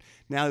bothered.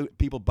 Now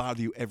people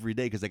bother you every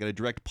day because they got a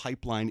direct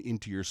pipeline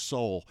into your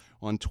soul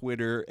on Twitter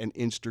and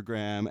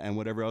Instagram and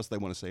whatever else they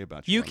want to say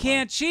about you. You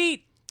can't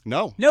cheat.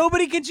 No.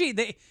 Nobody can cheat.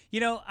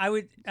 I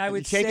would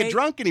You say can't get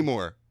drunk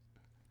anymore.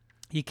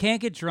 You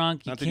can't get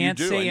drunk. You Not that can't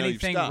you do. say I know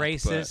you've anything stopped,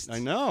 racist. but I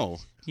know.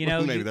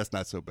 Well, maybe that's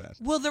not so bad.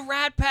 Well, the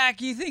Rat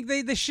Pack, you think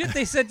the shit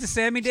they said to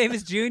Sammy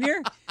Davis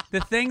Jr., the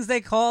things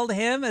they called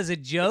him as a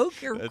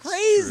joke are That's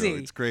crazy. True.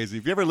 It's crazy.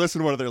 If you ever listen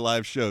to one of their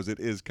live shows,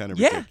 it is kind of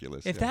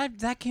ridiculous. If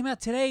that came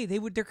out today,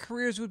 their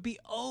careers would be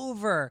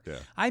over. Yeah.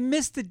 I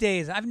miss the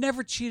days. I've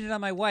never cheated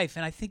on my wife,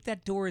 and I think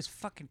that door is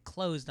fucking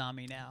closed on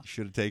me now. You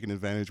should have taken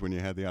advantage when you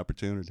had the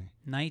opportunity.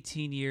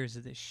 19 years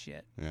of this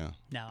shit. Yeah.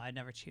 No, I'd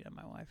never cheat on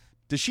my wife.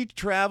 Does she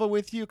travel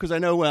with you? Because I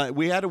know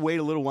we had to wait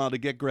a little while to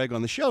get Greg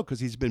on the show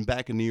because he's been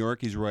back in New York.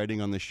 He's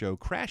writing on the show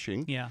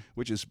Crashing,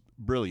 which is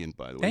brilliant,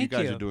 by the way. Thank you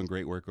guys you. are doing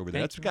great work over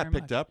there. Thank That's you got very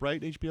picked much. up,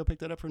 right? HBO picked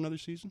that up for another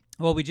season?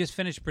 Well, we just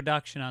finished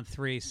production on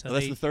 3. So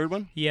that's the third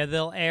one? Yeah,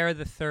 they'll air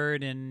the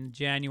 3rd in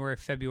January,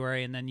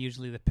 February, and then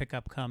usually the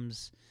pickup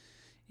comes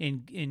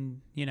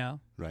in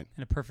right.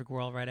 in a perfect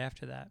world right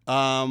after that.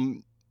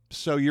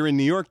 So you're in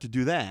New York to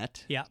do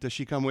that. Yeah. Does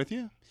she come with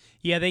you?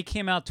 Yeah, they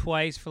came out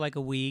twice for like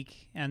a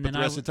week, and But then the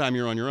rest of the time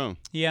you're on your own.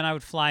 Yeah, and I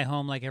would fly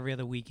home like every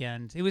other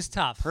weekend. It was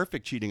tough.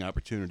 Perfect cheating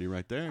opportunity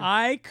right there.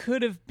 I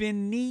could have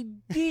been knee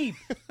deep,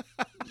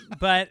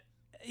 but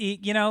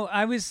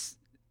I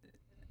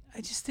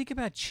just think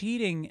about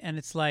cheating, and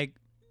it's like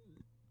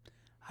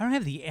I don't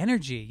have the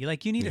energy.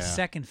 You need a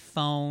second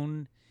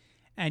phone,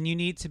 and you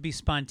need to be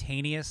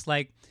spontaneous.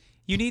 Like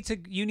you need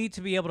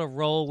to be able to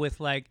roll with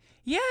like.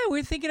 Yeah,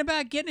 we're thinking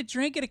about getting a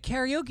drink at a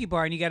karaoke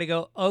bar, and you got to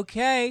go,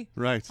 okay,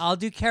 right? I'll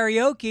do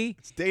karaoke.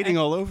 It's dating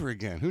all over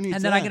again. Who needs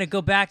And then that? I'm going to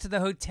go back to the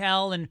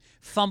hotel and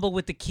fumble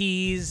with the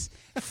keys,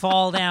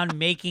 fall down,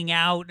 making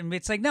out. And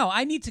it's like, no,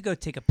 I need to go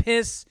take a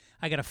piss.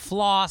 I got to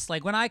floss.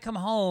 Like when I come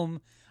home,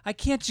 I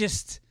can't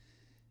just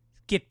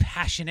get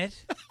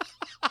passionate.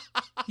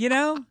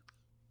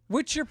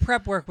 What's your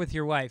prep work with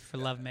your wife for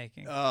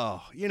lovemaking?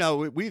 Oh, I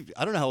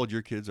don't know how old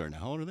your kids are now.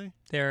 How old are they?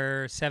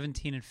 They're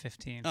 17 and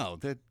 15. Oh,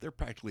 they're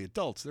practically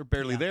adults. They're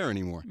barely there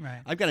anymore.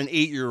 Right. I've got an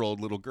 8-year-old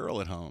little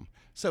girl at home.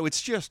 So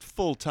it's just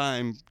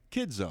full-time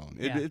kid zone.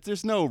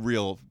 There's no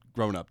real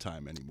grown-up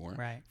time anymore.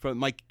 Right.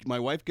 My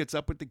wife gets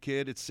up with the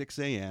kid at 6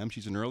 a.m.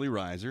 She's an early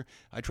riser.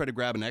 I try to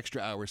grab an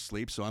extra hour's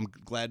sleep, so I'm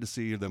glad to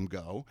see them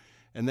go.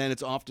 And then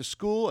it's off to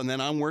school, and then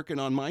I'm working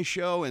on my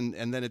show, and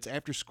then it's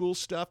after-school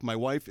stuff. My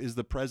wife is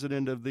the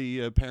president of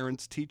the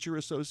Parents-Teacher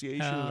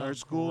Association in our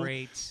school.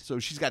 Great. So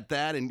she's got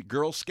that and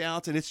Girl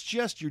Scouts, and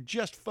you're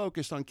just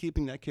focused on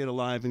keeping that kid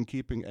alive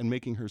and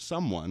making her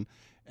someone.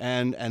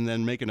 And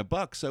then making a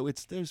buck, so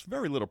there's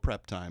very little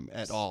prep time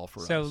at all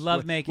for us. So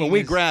lovemaking. When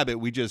we grab it,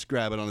 we just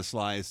grab it on the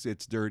sly.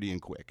 It's dirty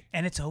and quick.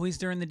 And it's always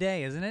during the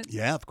day, isn't it?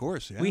 Yeah, of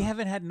course. Yeah. We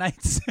haven't had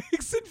night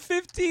sex in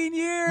 15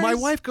 years. My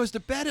wife goes to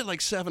bed at like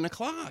 7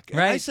 o'clock.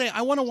 And I say,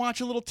 I want to watch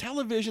a little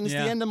television. It's the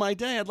end of my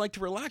day. I'd like to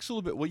relax a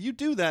little bit. Well, you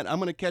do that. I'm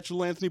going to catch a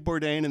little Anthony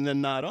Bourdain and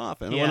then nod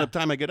off. And by the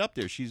time I get up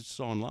there, she's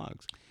sawing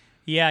logs.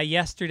 Yeah,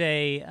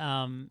 yesterday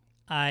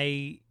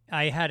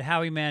I had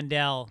Howie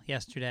Mandel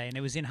yesterday, and it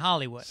was in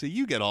Hollywood. So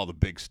you get all the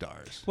big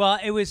stars. Well,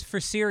 it was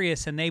for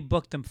Sirius, and they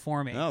booked them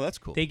for me. Oh, that's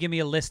cool. They give me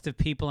a list of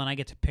people, and I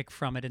get to pick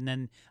from it, and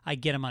then I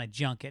get him on a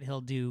junket.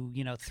 He'll do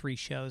 3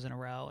 shows in a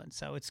row, and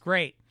so it's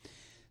great.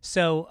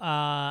 So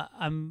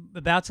I'm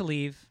about to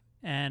leave,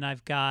 and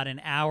I've got an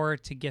hour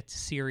to get to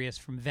Sirius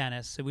from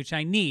Venice, which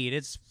I need.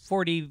 It's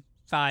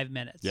 45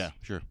 minutes. Yeah,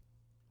 sure.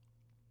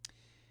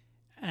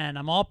 And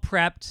I'm all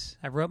prepped.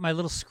 I wrote my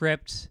little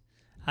script.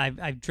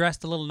 I've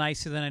dressed a little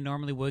nicer than I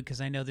normally would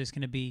because I know there's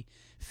going to be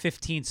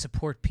 15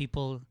 support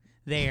people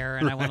there,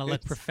 and I want to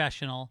look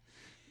professional.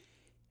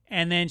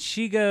 And then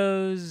she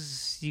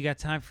goes, "You got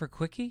time for a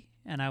quickie?"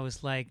 And I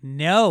was like,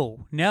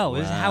 No,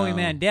 this is Howie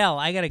Mandel.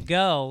 I got to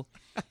go.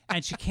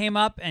 And she came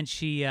up and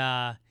she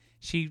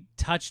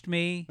touched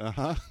me,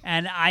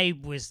 and I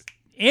was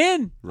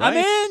in. Right. I'm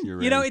in.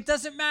 You're you know, in. it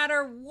doesn't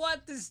matter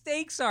what the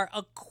stakes are.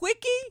 A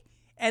quickie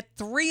at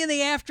 3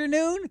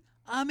 PM,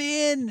 I'm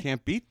in.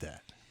 Can't beat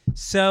that.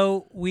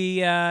 So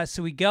we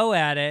go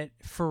at it,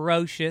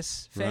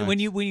 ferocious. Right. When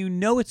you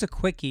know it's a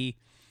quickie,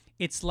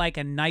 it's like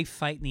a knife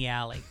fight in the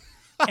alley.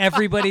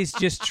 Everybody's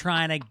just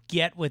trying to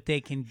get what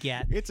they can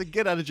get. It's a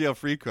get out of jail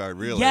free card,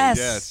 really.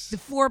 Yes. The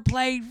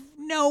foreplay,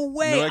 no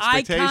way. No Eye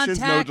expectations,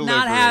 no contact, not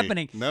delivery.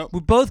 happening. Nope. We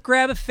both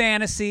grab a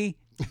fantasy,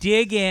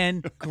 dig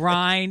in,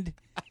 grind,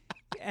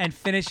 and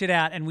finish it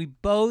out. And we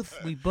both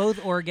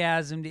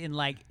orgasmed in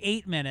like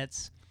 8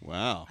 minutes.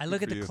 Wow. I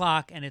look at the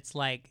clock and it's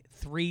like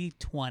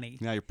 3:20.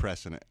 Now you're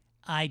pressing it.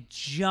 I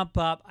jump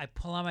up, I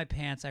pull on my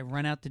pants, I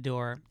run out the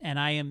door, and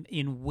I am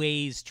in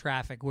Waze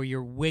traffic where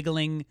you're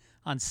wiggling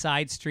on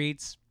side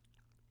streets,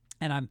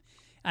 and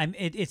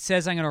it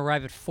says I'm going to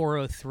arrive at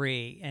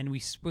 4:03, and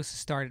we're supposed to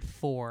start at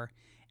 4,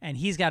 and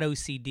he's got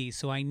OCD,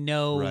 so I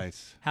know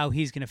how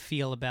he's going to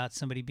feel about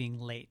somebody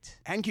being late.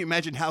 And can you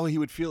imagine how he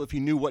would feel if he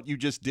knew what you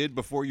just did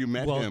before you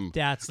met him? Well,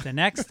 that's the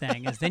next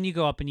thing, is then you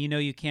go up and you know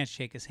you can't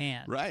shake his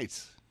hand. Right.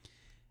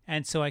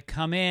 And so I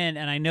come in,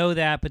 and I know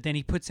that, but then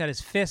he puts out his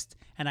fist,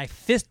 and I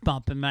fist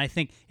bump him, and I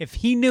think, if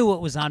he knew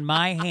what was on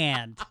my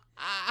hand,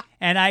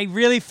 and I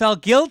really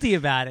felt guilty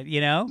about it,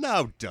 you know?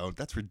 No, don't.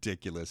 That's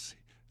ridiculous.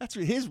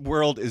 His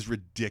world is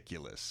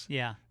ridiculous.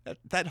 Yeah.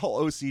 That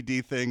whole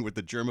OCD thing with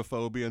the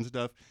germophobia and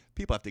stuff,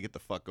 people have to get the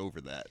fuck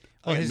over that.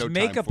 Well, I have his no time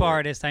makeup for it.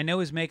 artist, I know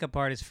his makeup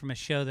artist from a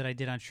show that I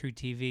did on True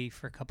TV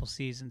for a couple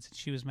seasons, and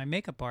she was my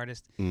makeup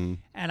artist, and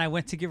I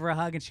went to give her a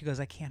hug, and she goes,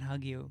 I can't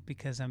hug you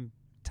because I'm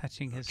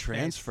touching his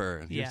transfer.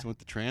 face. You just want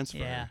the transfer.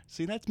 Yeah.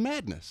 See, that's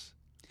madness.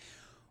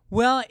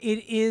 Well,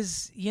 it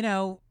is,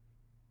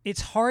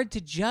 it's hard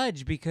to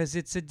judge because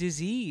it's a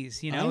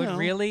disease, I know.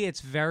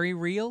 It's very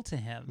real to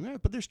him. Yeah,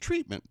 but there's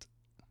treatment.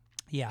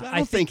 Yeah. I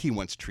don't think he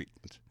wants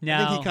treatment. No.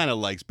 I think he kind of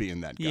likes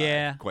being that guy,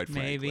 Yeah, quite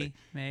frankly.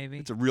 Maybe.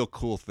 It's a real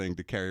cool thing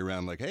to carry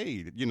around like,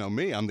 hey, you know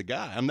me, I'm the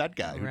guy. I'm that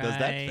guy who does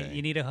that Right. thing.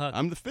 You need a hook.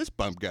 I'm the fist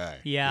bump guy.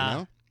 Yeah. You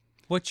know?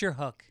 What's your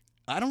hook?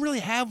 I don't really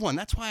have one.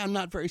 That's why I'm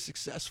not very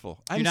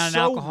successful. I'm not an so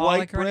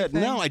alcoholic or white bread.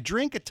 anything? No, I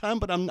drink a ton,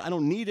 but I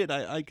don't need it.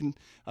 I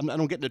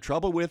don't get into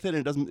trouble with it.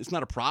 And it's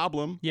not a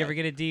problem. You ever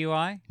get a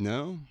DUI?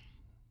 No.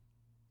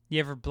 You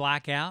ever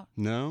black out?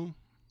 No.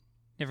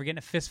 You ever get in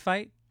a fist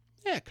fight?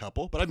 Yeah, a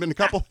couple, but I've been in a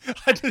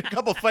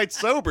couple fights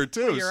sober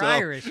too. You're so.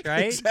 Irish,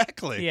 right?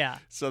 Exactly. Yeah.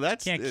 So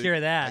that's Can't cure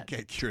that. I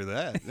can't cure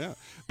that. Yeah.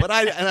 But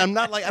I'm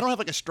not like, I don't have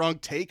like a strong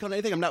take on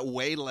anything. I'm not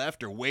way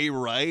left or way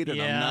right,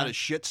 and I'm not a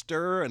shit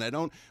stirrer, and I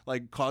don't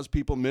like cause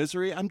people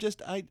misery. I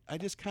just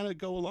kind of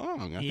go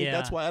along. I think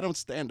that's why I don't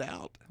stand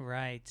out.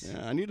 Right.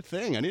 Yeah. I need a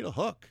thing. I need a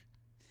hook.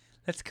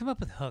 Let's come up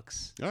with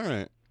hooks. All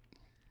right.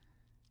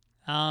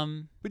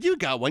 But you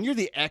got one. You're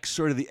the ex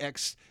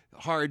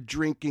hard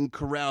drinking,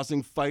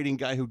 carousing, fighting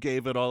guy who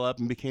gave it all up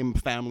and became a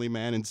family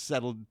man and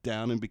settled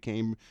down and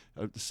became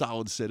a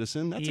solid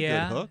citizen. That's a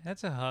good hook.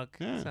 That's a hook.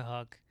 Yeah. That's a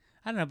hook.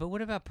 I don't know, but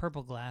what about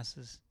purple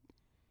glasses?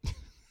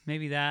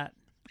 Maybe that.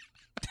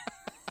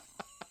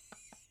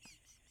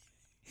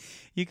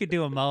 You could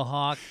do a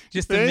mohawk.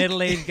 Just a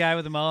middle-aged guy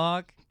with a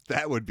mohawk.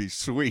 That would be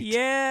sweet.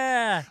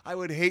 Yeah. I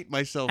would hate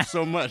myself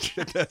so much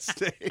at that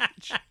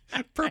stage.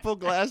 Purple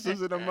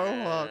glasses and a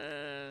mohawk.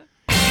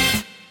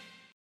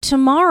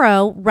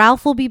 Tomorrow,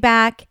 Ralph will be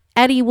back.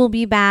 Eddie will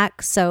be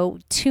back. So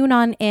tune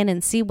on in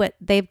and see what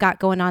they've got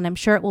going on. I'm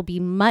sure it will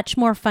be much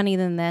more funny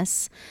than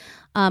this.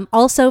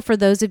 Also, for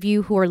those of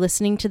you who are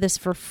listening to this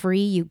for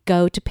free, you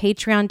go to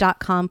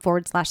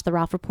patreon.com/The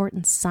Ralph Report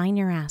and sign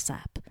your ass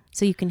up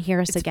so you can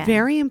hear us again. It's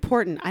very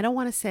important. I don't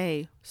want to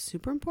say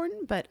super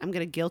important, but I'm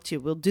going to guilt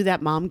you. We'll do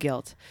that mom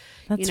guilt.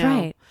 That's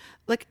right.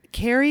 Like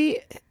Kari,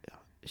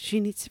 she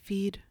needs to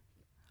feed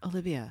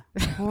Olivia.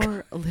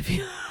 Poor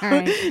Olivia. All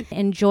right.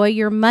 Enjoy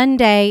your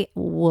Monday.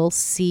 We'll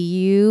see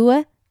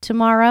you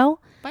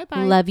tomorrow.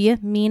 Bye-bye. Love you.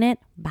 Mean it.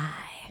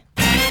 Bye.